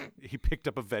 like, he picked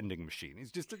up a vending machine.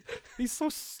 He's so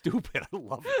stupid. I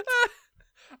love it.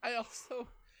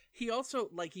 He also,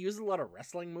 like, he uses a lot of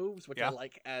wrestling moves, which I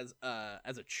like as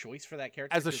a choice for that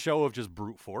character. As a show of just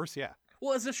brute force, yeah.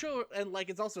 Well, as a show, and,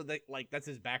 like, it's also, that's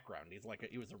his background.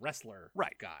 He was a wrestler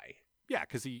guy. Yeah,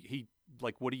 because he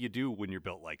like, what do you do when you're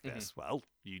built like this? Well,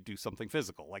 you do something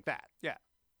physical like that. Yeah.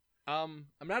 I'm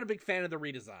not a big fan of the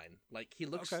redesign. Like, he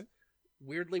looks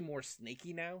weirdly more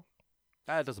snaky now.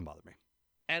 That doesn't bother me.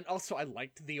 And also, I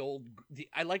liked the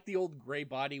old gray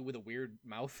body with a weird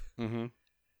mouth.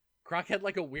 Croc had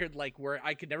like a weird where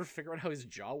I could never figure out how his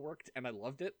jaw worked, and I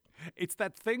loved it. It's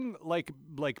that thing like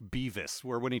Beavis,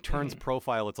 where when he turns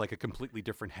profile, it's like a completely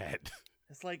different head.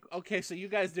 It's like, okay, so you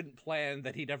guys didn't plan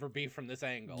that he'd ever be from this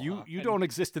angle. You don't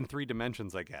exist in 3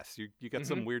 dimensions, I guess. You got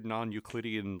some weird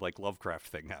non-Euclidean like Lovecraft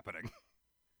thing happening.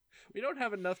 We don't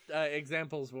have enough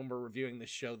examples when we're reviewing this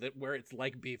show where it's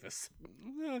like Beavis.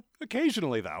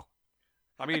 Occasionally, though.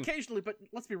 I mean, occasionally, but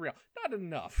let's be real, not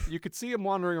enough. You could see him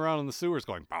wandering around in the sewers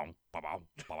going, bow, bow, bow,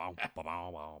 bow, bow,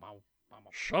 bow, bow, bow.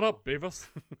 Shut up, Beavis.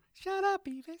 Shut up,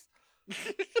 Beavis.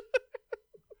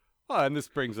 Well, and this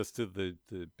brings us to the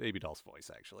Baby Doll's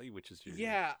voice, actually, which is usually...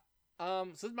 Yeah. So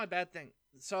this is my bad thing.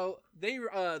 So they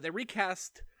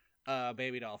recast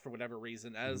Baby Doll for whatever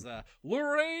reason as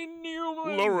Lorraine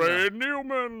Newman. Lorraine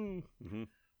Newman. Mm-hmm.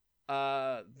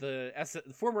 The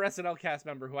former SNL cast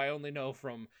member who I only know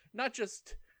from not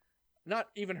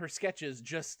even her sketches,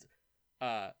 just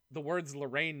the words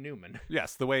Lorraine Newman.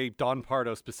 Yes, the way Don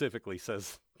Pardo specifically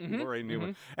says Lorraine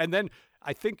Newman. And then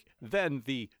I think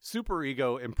the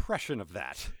superego impression of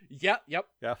that. Yep.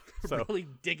 Yeah. So really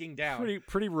digging down.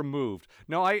 Pretty removed.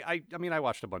 No, I mean I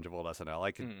watched a bunch of old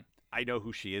SNL. I know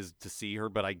who she is to see her,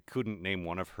 but I couldn't name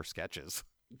one of her sketches.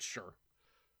 Sure.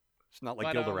 It's not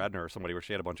like Gilda Radner or somebody where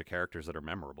she had a bunch of characters that are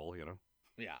memorable, you know?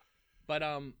 Yeah. But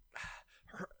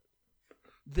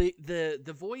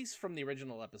the voice from the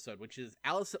original episode, which is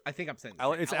Alice, I think I'm saying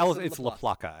this it's La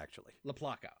Placa, actually. La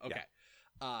Placa, okay.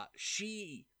 Yeah.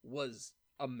 She was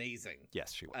amazing.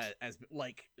 Yes, she was.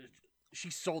 She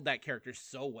sold that character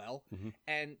so well. Mm-hmm.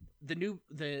 And the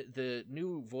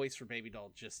new voice for Baby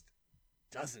Doll just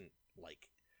doesn't,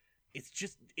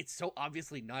 it's so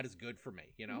obviously not as good for me,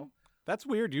 you know? That's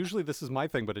weird. Usually this is my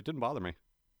thing, but it didn't bother me.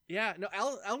 Yeah, no,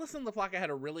 Alison LaPlaca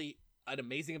had an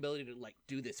amazing ability to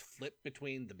do this flip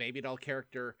between the Baby Doll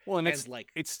character and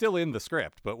it's still in the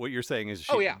script, but what you're saying is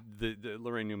the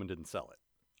Lorraine Newman didn't sell it.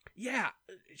 Yeah,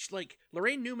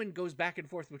 Lorraine Newman goes back and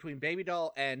forth between Baby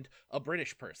Doll and a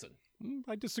British person.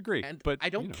 I disagree, but I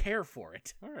don't care for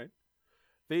it. All right.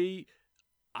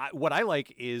 What I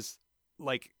like is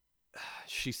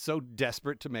she's so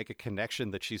desperate to make a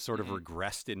connection that she's sort of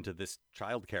regressed into this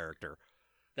child character.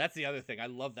 That's the other thing. I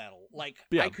love that.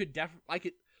 I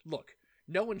could look.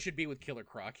 No one should be with Killer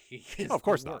Croc. He is of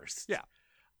course the worst. Not.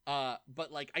 Yeah.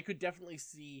 But I could definitely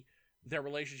see their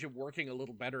relationship working a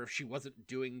little better if she wasn't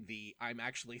doing the "I'm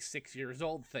actually 6 years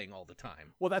old" thing all the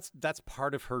time. Well, that's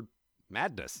part of her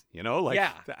madness, you know.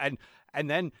 And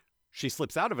then she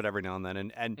slips out of it every now and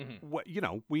then, and what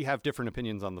we have different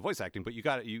opinions on the voice acting, but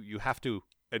you have to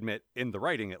admit in the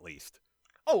writing at least.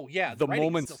 Oh yeah, the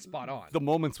moments still spot on. The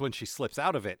moments when she slips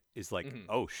out of it is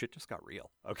oh shit, just got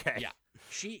real. Okay. Yeah,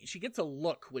 she gets a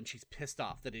look when she's pissed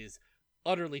off that is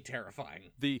utterly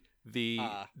terrifying.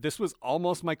 This was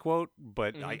almost my quote,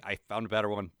 but I found a better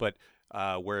one. But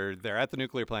where they're at the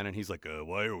nuclear plant and he's like,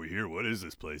 "Why are we here? What is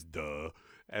this place? Duh."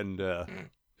 And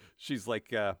she's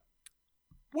like,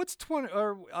 "What's 20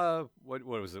 or what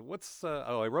was it? What's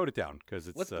I wrote it down because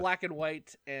it's what's black and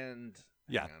white and."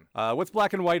 Yeah. What's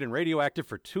black and white and radioactive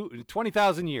for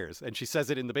 20,000 years? And she says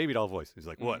it in the Baby Doll voice. He's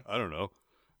like, what? I don't know.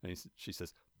 And she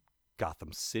says,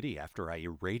 Gotham City after I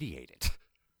irradiate it.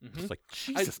 It's like,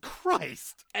 Jesus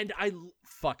Christ. And I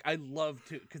love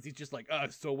to, because he's just like,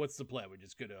 so what's the plan? We're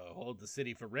just going to hold the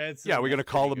city for ransom? Yeah, we're going to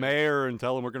call the mayor and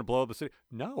tell him we're going to blow up the city.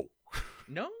 No.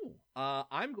 No.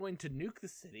 I'm going to nuke the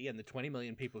city and the 20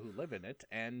 million people who live in it,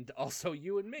 and also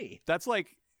you and me. That's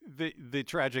like the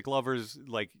tragic lovers,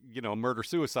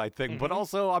 murder-suicide thing, but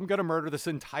also I'm going to murder this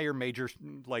entire major,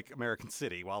 American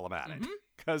city while I'm at it.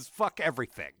 Because fuck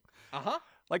everything.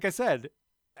 Like I said,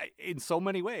 in so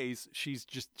many ways, she's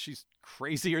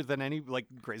crazier than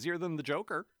crazier than the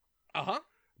Joker.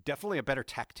 Definitely a better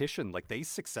tactician. They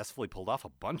successfully pulled off a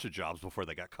bunch of jobs before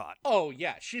they got caught. Oh,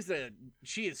 yeah. She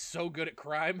is so good at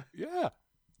crime. Yeah.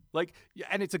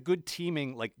 And it's a good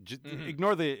teaming.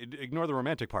 Ignore the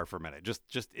romantic part for a minute.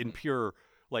 Just in pure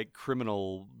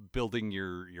criminal building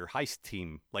your heist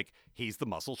team. He's the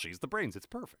muscle, she's the brains. It's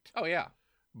perfect. Oh yeah.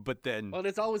 But then, well,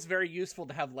 it's always very useful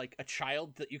to have a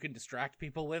child that you can distract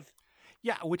people with.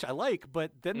 Yeah, which I like.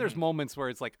 But then there's moments where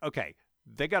it's okay,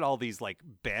 they got all these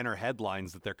banner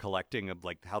headlines that they're collecting of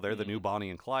how they're the new Bonnie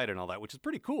and Clyde and all that, which is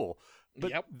pretty cool.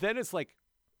 But then it's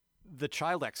the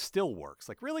child act still works.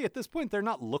 Really, at this point, they're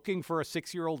not looking for a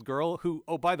 6-year-old girl who,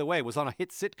 oh, by the way, was on a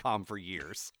hit sitcom for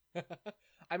years.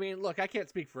 I mean, look, I can't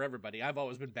speak for everybody. I've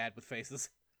always been bad with faces.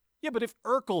 Yeah, but if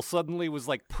Urkel suddenly was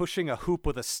pushing a hoop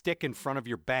with a stick in front of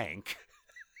your bank,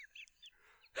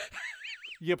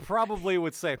 you probably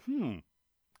would say, didn't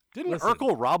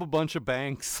Urkel rob a bunch of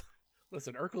banks?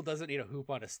 Listen, Urkel doesn't need a hoop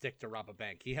on a stick to rob a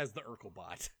bank. He has the Urkel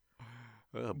bot.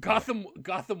 Gotham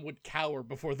would cower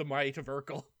before the might of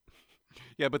Urkel.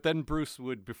 Yeah, but then Bruce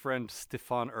would befriend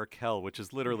Stefan Urkel, which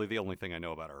is literally the only thing I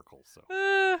know about Urkel,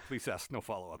 so please ask no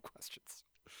follow-up questions.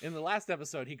 In the last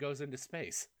episode, he goes into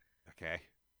space. Okay,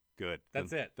 good.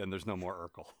 That's it. Then there's no more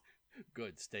Urkel.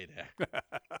 Good, stay there.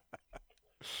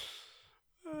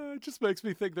 It just makes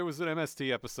me think there was an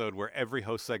MST episode where every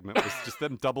host segment was just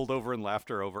them doubled over in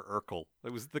laughter over Urkel.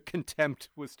 The contempt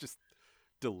was just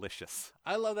delicious.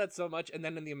 I love that so much. And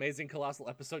then in the Amazing Colossal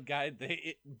Episode Guide,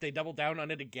 they double down on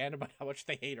it again about how much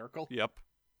they hate Urkel. Yep.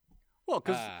 Well,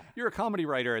 because you're a comedy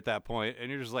writer at that point,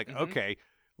 and you're just like, okay,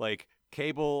 like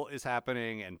Cable is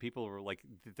happening, and people are like,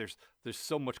 there's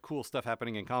so much cool stuff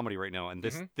happening in comedy right now, and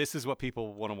this is what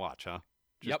people want to watch, huh?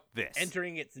 Just this.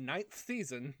 Entering its 9th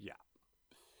season. Yeah.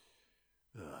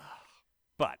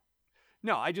 But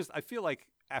no, I feel like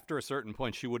after a certain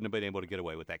point she wouldn't have been able to get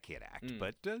away with that kid act.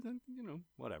 But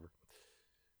whatever.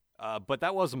 But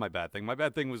that wasn't my bad thing. My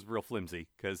bad thing was real flimsy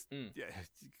because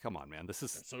come on, man, this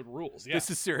is episode rules. Yeah, this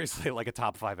is seriously like a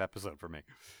top 5 episode for me.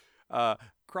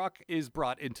 Croc is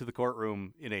brought into the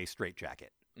courtroom in a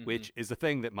straitjacket, which is a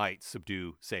thing that might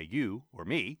subdue, say, you or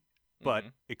me, but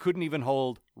it couldn't even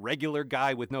hold regular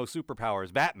guy with no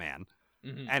superpowers Batman.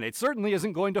 And it certainly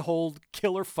isn't going to hold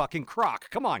killer fucking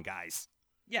Croc. Come on, guys.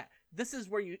 Yeah, this is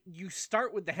where you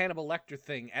start with the Hannibal Lecter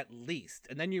thing at least,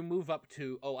 and then you move up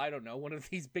to, I don't know, one of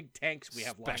these big tanks we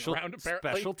have lying around, apparently.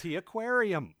 Specialty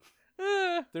aquarium.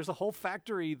 There's a whole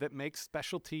factory that makes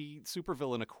specialty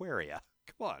supervillain aquaria.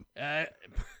 Come on.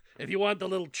 If you want the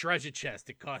little treasure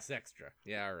chest, it costs extra.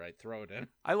 Yeah, all right, throw it in.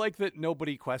 I like that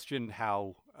nobody questioned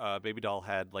how Baby Doll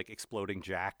had, like, exploding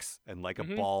jacks and, like, a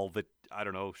ball that, I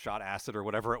don't know, shot acid or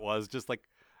whatever it was. Just, like,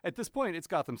 at this point, it's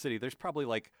Gotham City. There's probably,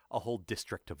 like, a whole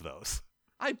district of those.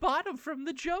 I bought him from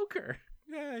the Joker.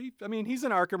 Yeah, he's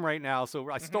in Arkham right now,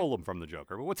 so I stole him from the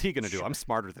Joker. But what's he going to do? I'm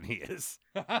smarter than he is.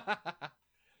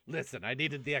 Listen, I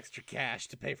needed the extra cash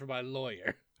to pay for my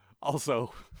lawyer.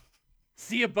 Also...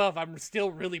 See above, I'm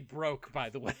still really broke, by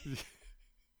the way.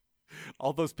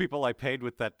 All those people I paid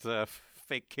with that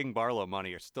fake King Barlow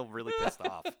money are still really pissed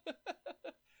off.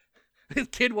 This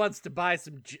kid wants to buy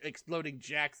some exploding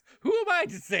jacks. Who am I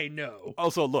to say no?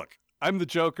 Also, look, I'm the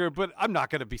Joker, but I'm not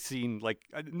going to be seen, like,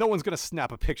 no one's going to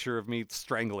snap a picture of me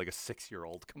strangling a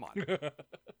 6-year-old. Come on.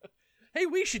 Hey,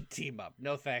 we should team up.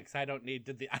 No thanks. I don't need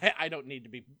to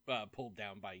be pulled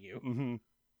down by you.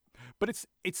 But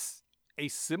it's a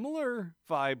similar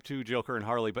vibe to Joker and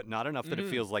Harley, but not enough that it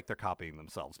feels like they're copying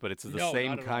themselves. But it's the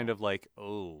same kind of like,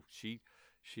 oh, she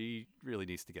really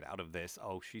needs to get out of this.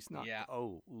 Oh, she's not. Yeah.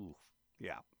 Oh, ooh,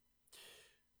 yeah.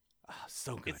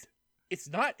 So good. It's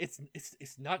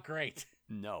not great.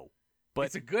 No, but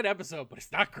it's a good episode, but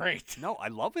it's not great. No, I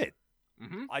love it.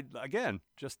 Again,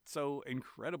 just so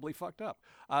incredibly fucked up.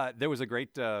 There was a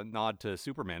great nod to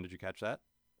Superman. Did you catch that?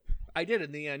 I did,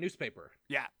 in the newspaper.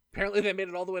 Yeah. Apparently they made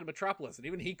it all the way to Metropolis, and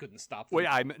even he couldn't stop them. Well,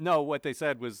 yeah, no, what they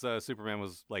said was Superman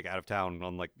was, like, out of town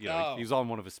on, like, he was on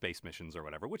one of his space missions or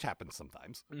whatever, which happens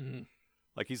sometimes.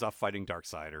 Like, he's off fighting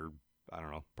Darkseid or, I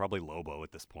don't know, probably Lobo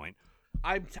at this point.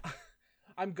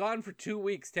 I'm gone for 2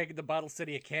 weeks taking the Bottle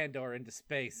City of Kandor into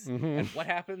space. And what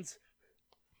happens?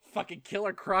 Fucking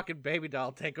Killer Croc and Baby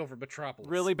Doll take over Metropolis.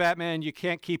 Really, Batman? You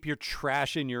can't keep your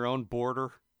trash in your own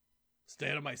border? Stay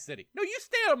out of my city. No, you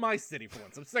stay out of my city for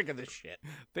once. I'm sick of this shit.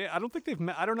 I don't think they've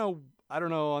met. I don't know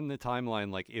on the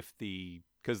timeline, like, if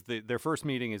because their first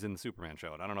meeting is in the Superman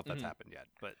show, and I don't know if that's happened yet.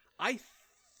 But I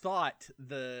thought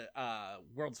the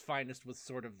World's Finest was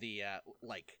sort of the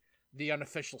the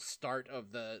unofficial start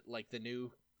of the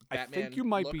new Batman. I think you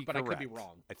might be but correct. I could be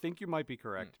wrong. I think you might be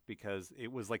correct because it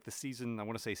was like the season. I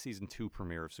want to say season 2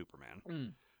 premiere of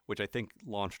Superman. Which I think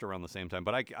launched around the same time.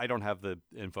 But I don't have the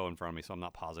info in front of me, so I'm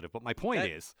not positive. But my point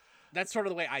is... That's sort of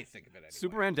the way I think of it anyway.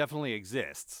 Superman definitely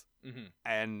exists.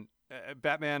 And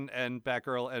Batman and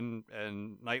Batgirl and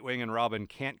Nightwing and Robin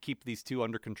can't keep these two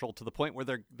under control to the point where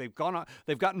they've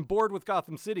gotten bored with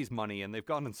Gotham City's money and they've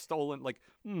gone and stolen, like,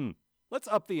 let's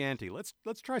up the ante. Let's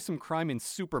try some crime in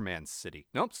Superman's city.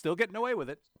 Nope, still getting away with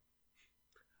it.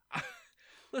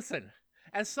 Listen,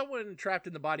 as someone trapped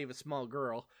in the body of a small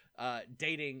girl...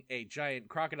 dating a giant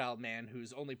crocodile man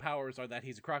whose only powers are that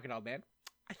he's a crocodile man,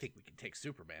 I think we can take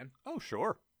Superman. Oh,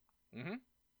 sure.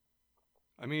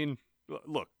 I mean,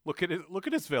 look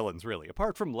at his villains, really.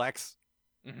 Apart from Lex.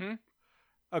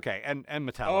 Okay, and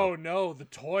Metallo. Oh no, the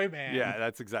Toyman. Yeah,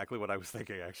 that's exactly what I was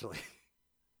thinking, actually.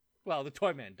 Well, the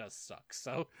Toyman does suck,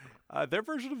 so... their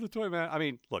version of the Toyman... I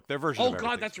mean, look, their version of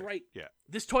God, that's great. right. Yeah.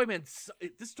 This Toyman's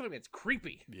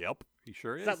creepy. Yep, he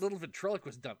sure is. That little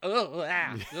ventriloquist dumb. Ugh.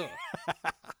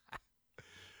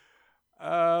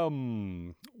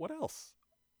 What else?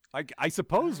 I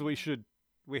suppose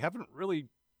we haven't really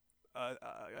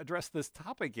addressed this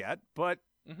topic yet, but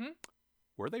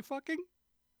were they fucking?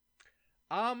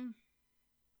 I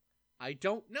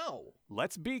don't know.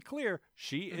 Let's be clear.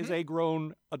 She is a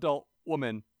grown adult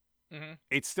woman.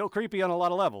 It's still creepy on a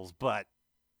lot of levels, but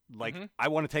like I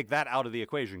want to take that out of the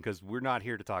equation because we're not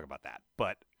here to talk about that.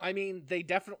 But I mean, they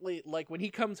definitely, like, when he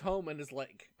comes home and is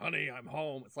like, honey, I'm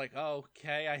home. It's like, oh,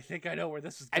 okay, I think I know where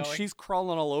this is going. And she's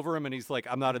crawling all over him and he's like,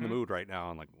 I'm not in the mood right now.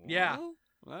 I'm like, well, yeah,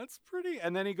 that's pretty.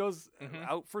 And then he goes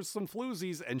out for some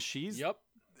floozies and she's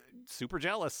super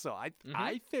jealous. So I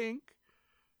think,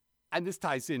 and this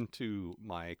ties into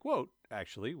my quote,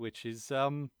 actually, which is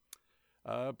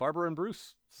Barbara and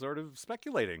Bruce sort of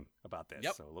speculating about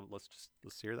this. So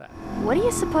let's hear that. What do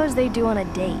you suppose they do on a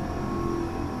date?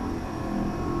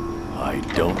 I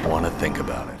don't want to think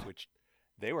about it. Which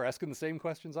they were asking the same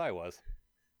questions I was.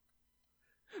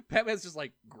 Batman's just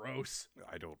like, gross.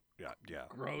 I don't, yeah.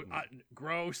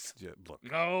 Gross. Yeah, look.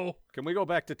 No. Can we go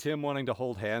back to Tim wanting to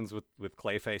hold hands with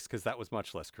Clayface? Because that was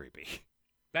much less creepy.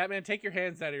 Batman, take your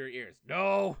hands out of your ears.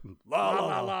 No. La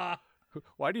la la.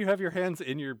 Why do you have your hands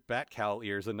in your bat cowl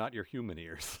ears and not your human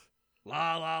ears?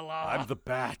 La la la. I'm the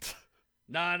bat.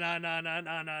 Nah,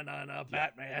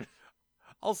 Batman.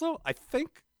 Also,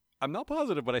 I'm not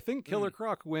positive, but I think Killer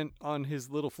Croc went on his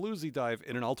little floozy dive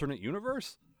in an alternate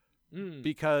universe.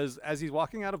 Because as he's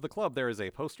walking out of the club, there is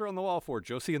a poster on the wall for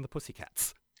Josie and the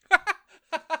Pussycats.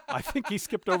 I think he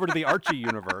skipped over to the Archie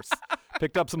universe,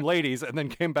 picked up some ladies, and then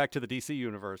came back to the DC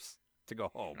universe to go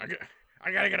home.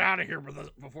 I gotta get out of here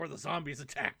before the zombies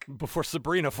attack. Before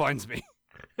Sabrina finds me.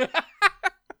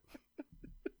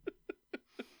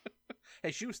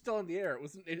 Hey, she was still in the air.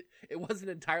 It wasn't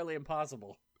entirely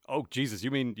impossible. Oh Jesus,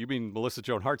 you mean Melissa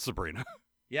Joan Hart Sabrina?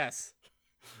 Yes.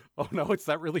 Oh no, it's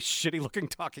that really shitty looking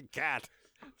talking cat.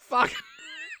 Fuck.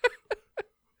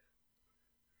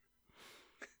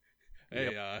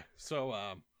 Hey,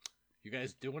 so you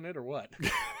guys doing it or what?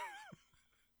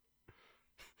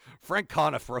 Frank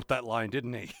Conniff wrote that line,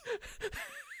 didn't he?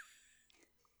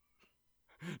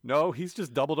 No, he's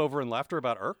just doubled over in laughter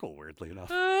about Urkel, weirdly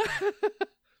enough.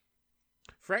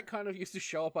 Frank Conniff used to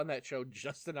show up on that show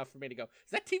just enough for me to go,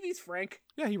 is that TV's Frank?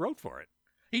 Yeah, he wrote for it.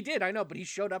 He did, I know, but he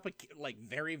showed up like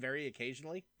very, very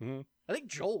occasionally. Mm-hmm. I think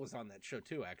Joel was on that show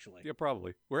too, actually. Yeah,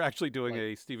 probably. We're actually doing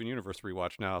a Steven Universe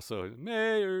rewatch now, so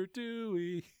Mayor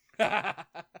Dewey. What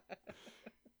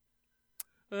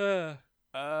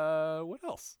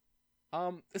else?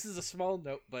 This is a small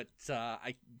note, but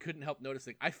I couldn't help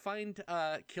noticing. I find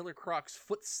Killer Croc's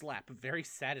foot slap very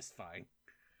satisfying.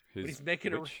 When he's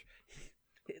making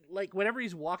like whenever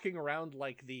he's walking around,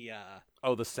 like the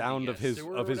the sound of his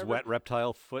wet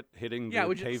reptile foot hitting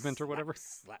the pavement or whatever.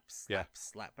 Slap.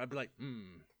 I'd be like,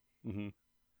 Mm-hmm.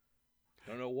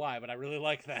 Don't know why, but I really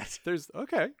like that.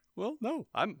 Okay. Well, no,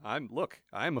 I'm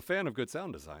a fan of good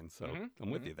sound design, so I'm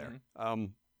with you there.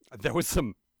 There was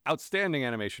some outstanding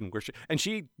animation where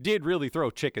she did really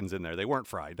throw chickens in there. They weren't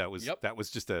fried. That was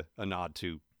just a nod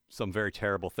to some very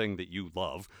terrible thing that you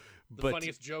love. The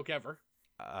funniest joke ever.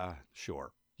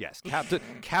 Sure. Yes,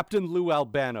 Captain Lou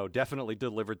Albano definitely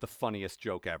delivered the funniest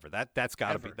joke ever. That's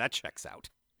got to be, that checks out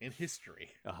in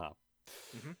history.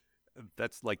 Mm-hmm.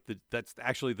 That's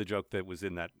actually the joke that was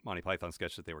in that Monty Python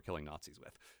sketch that they were killing Nazis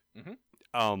with.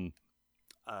 Mm-hmm.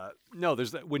 No,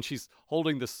 there's that when she's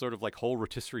holding this sort of like whole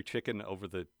rotisserie chicken over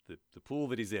the pool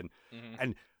that he's in,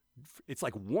 and it's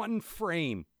like one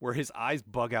frame where his eyes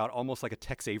bug out almost like a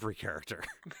Tex Avery character.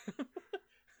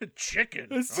 Chicken.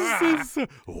 It's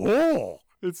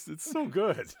so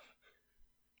good.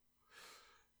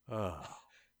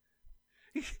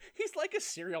 He's like a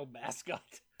cereal mascot.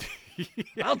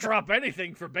 Yeah. I'll drop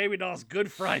anything for Baby Doll's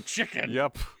good fried chicken.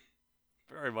 Yep,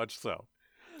 very much so.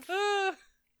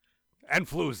 And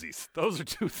floozies. Those are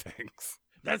two things.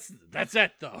 That's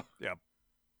it, though. Yep.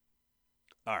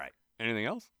 All right. Anything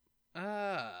else?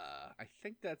 I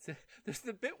think that's it. There's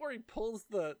the bit where he pulls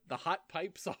the hot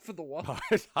pipes off of the wall.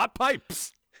 Hot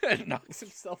pipes! And knocks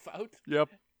himself out. Yep.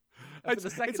 For the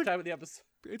second time in the episode.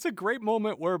 It's a great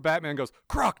moment where Batman goes,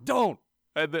 Croc, don't!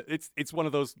 And it's one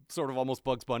of those sort of almost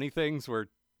Bugs Bunny things where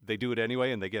they do it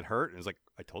anyway and they get hurt. And it's like,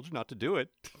 I told you not to do it.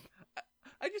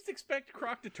 I just expect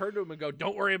Croc to turn to him and go,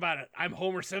 don't worry about it. I'm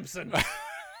Homer Simpson.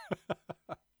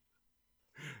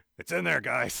 It's in there,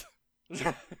 guys.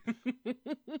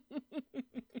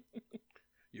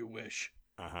 You wish.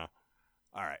 Uh-huh.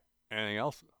 All right. Anything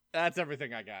else? That's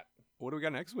everything I got. What do we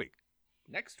got next week?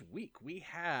 Next week, we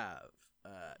have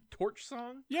Torch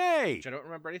Song. Yay! Which I don't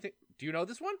remember anything. Do you know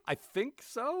this one? I think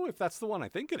so, if that's the one I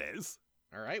think it is.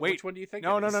 All right. Wait, which one do you think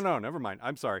No, it is? no. Never mind.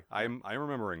 I'm sorry. I'm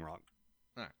remembering wrong.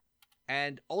 All right.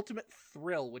 and Ultimate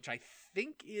Thrill, which I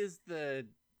think is the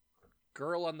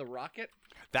girl on the rocket.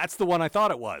 That's the one I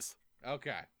thought it was.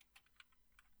 Okay.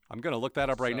 I'm going to look that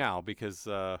up right now because...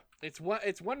 It's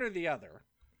one or the other.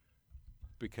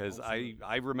 Because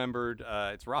I remembered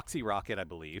it's Roxy Rocket, I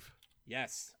believe.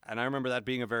 Yes. And I remember that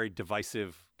being a very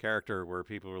divisive character where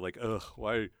people were like, ugh,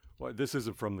 why this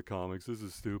isn't from the comics. This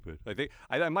is stupid. I think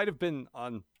I might have been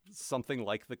on something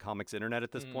like the comics internet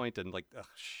at this point and like, ugh,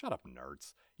 shut up,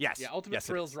 nerds. Yes. Yeah, Ultimate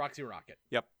Thrill's Roxy Rocket.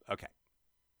 Yep. Okay.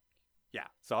 Yeah.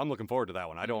 So I'm looking forward to that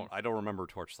one. I don't remember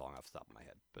Torch Song off the top of my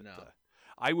head. But no.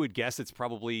 I would guess it's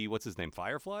probably, what's his name,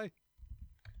 Firefly?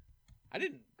 I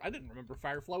didn't remember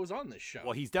Firefly was on this show.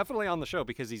 Well, he's definitely on the show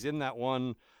because he's in that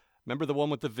one. Remember the one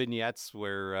with the vignettes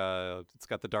where it's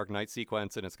got the Dark Knight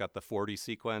sequence and it's got the 40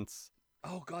 sequence?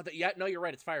 Oh God, yeah, no, you're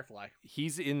right. It's Firefly.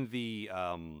 He's in the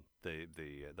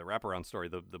wraparound story,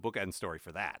 the bookend story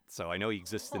for that. So I know he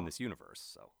exists in this universe.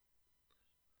 So.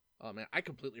 Oh man, I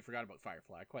completely forgot about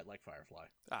Firefly. I quite like Firefly.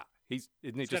 He's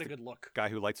just got a good look. Guy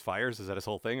who lights fires? Is that his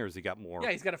whole thing, or has he got more? Yeah,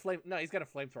 he's got a flame. No, he's got a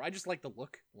flamethrower. I just like the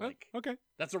look. Like, okay,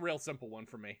 that's a real simple one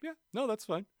for me. Yeah, no, that's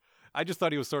fine. I just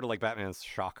thought he was sort of like Batman's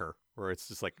Shocker, where it's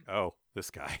just like, oh,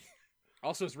 this guy.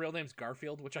 Also, his real name's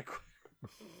Garfield, which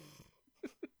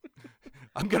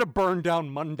I'm gonna burn down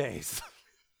Mondays.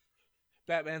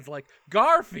 Batman's like,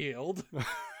 Garfield?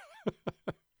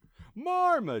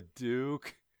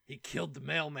 Marmaduke. He killed the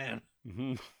mailman.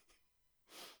 Mm-hmm.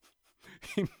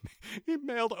 He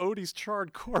mailed Odie's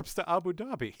charred corpse to Abu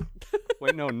Dhabi.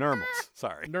 Wait, no, Nirmal's.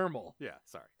 Sorry. Nirmal. Yeah,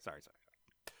 sorry.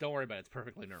 Don't worry about it. It's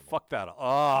perfectly normal. Fuck that up.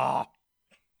 Oh,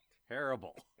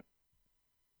 terrible.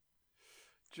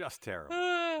 Just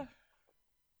terrible.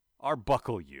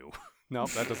 Arbuckle you. No,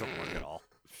 that doesn't work at all.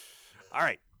 All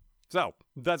right. So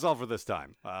that's all for this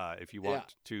time. If you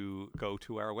want to go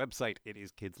to our website, it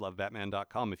is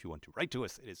kidslovebatman.com. If you want to write to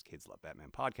us, it is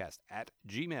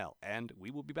kidslovebatmanpodcast@gmail.com. And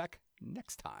we will be back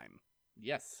next time.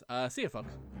 Yes. See you,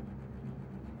 folks.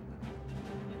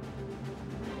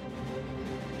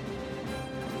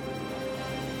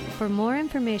 For more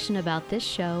information about this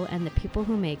show and the people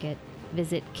who make it,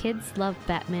 visit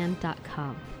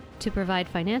kidslovebatman.com. To provide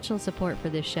financial support for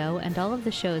this show and all of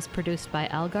the shows produced by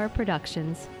Algar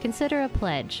Productions, consider a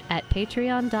pledge at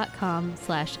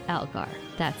patreon.com/Algar.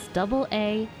 That's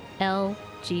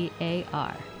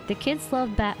AALGAR. The Kids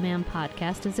Love Batman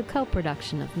podcast is a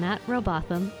co-production of Matt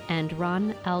Robotham and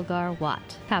Ron Algar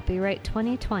Watt. Copyright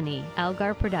 2020,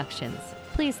 Algar Productions.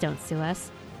 Please don't sue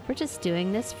us. We're just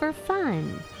doing this for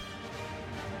fun.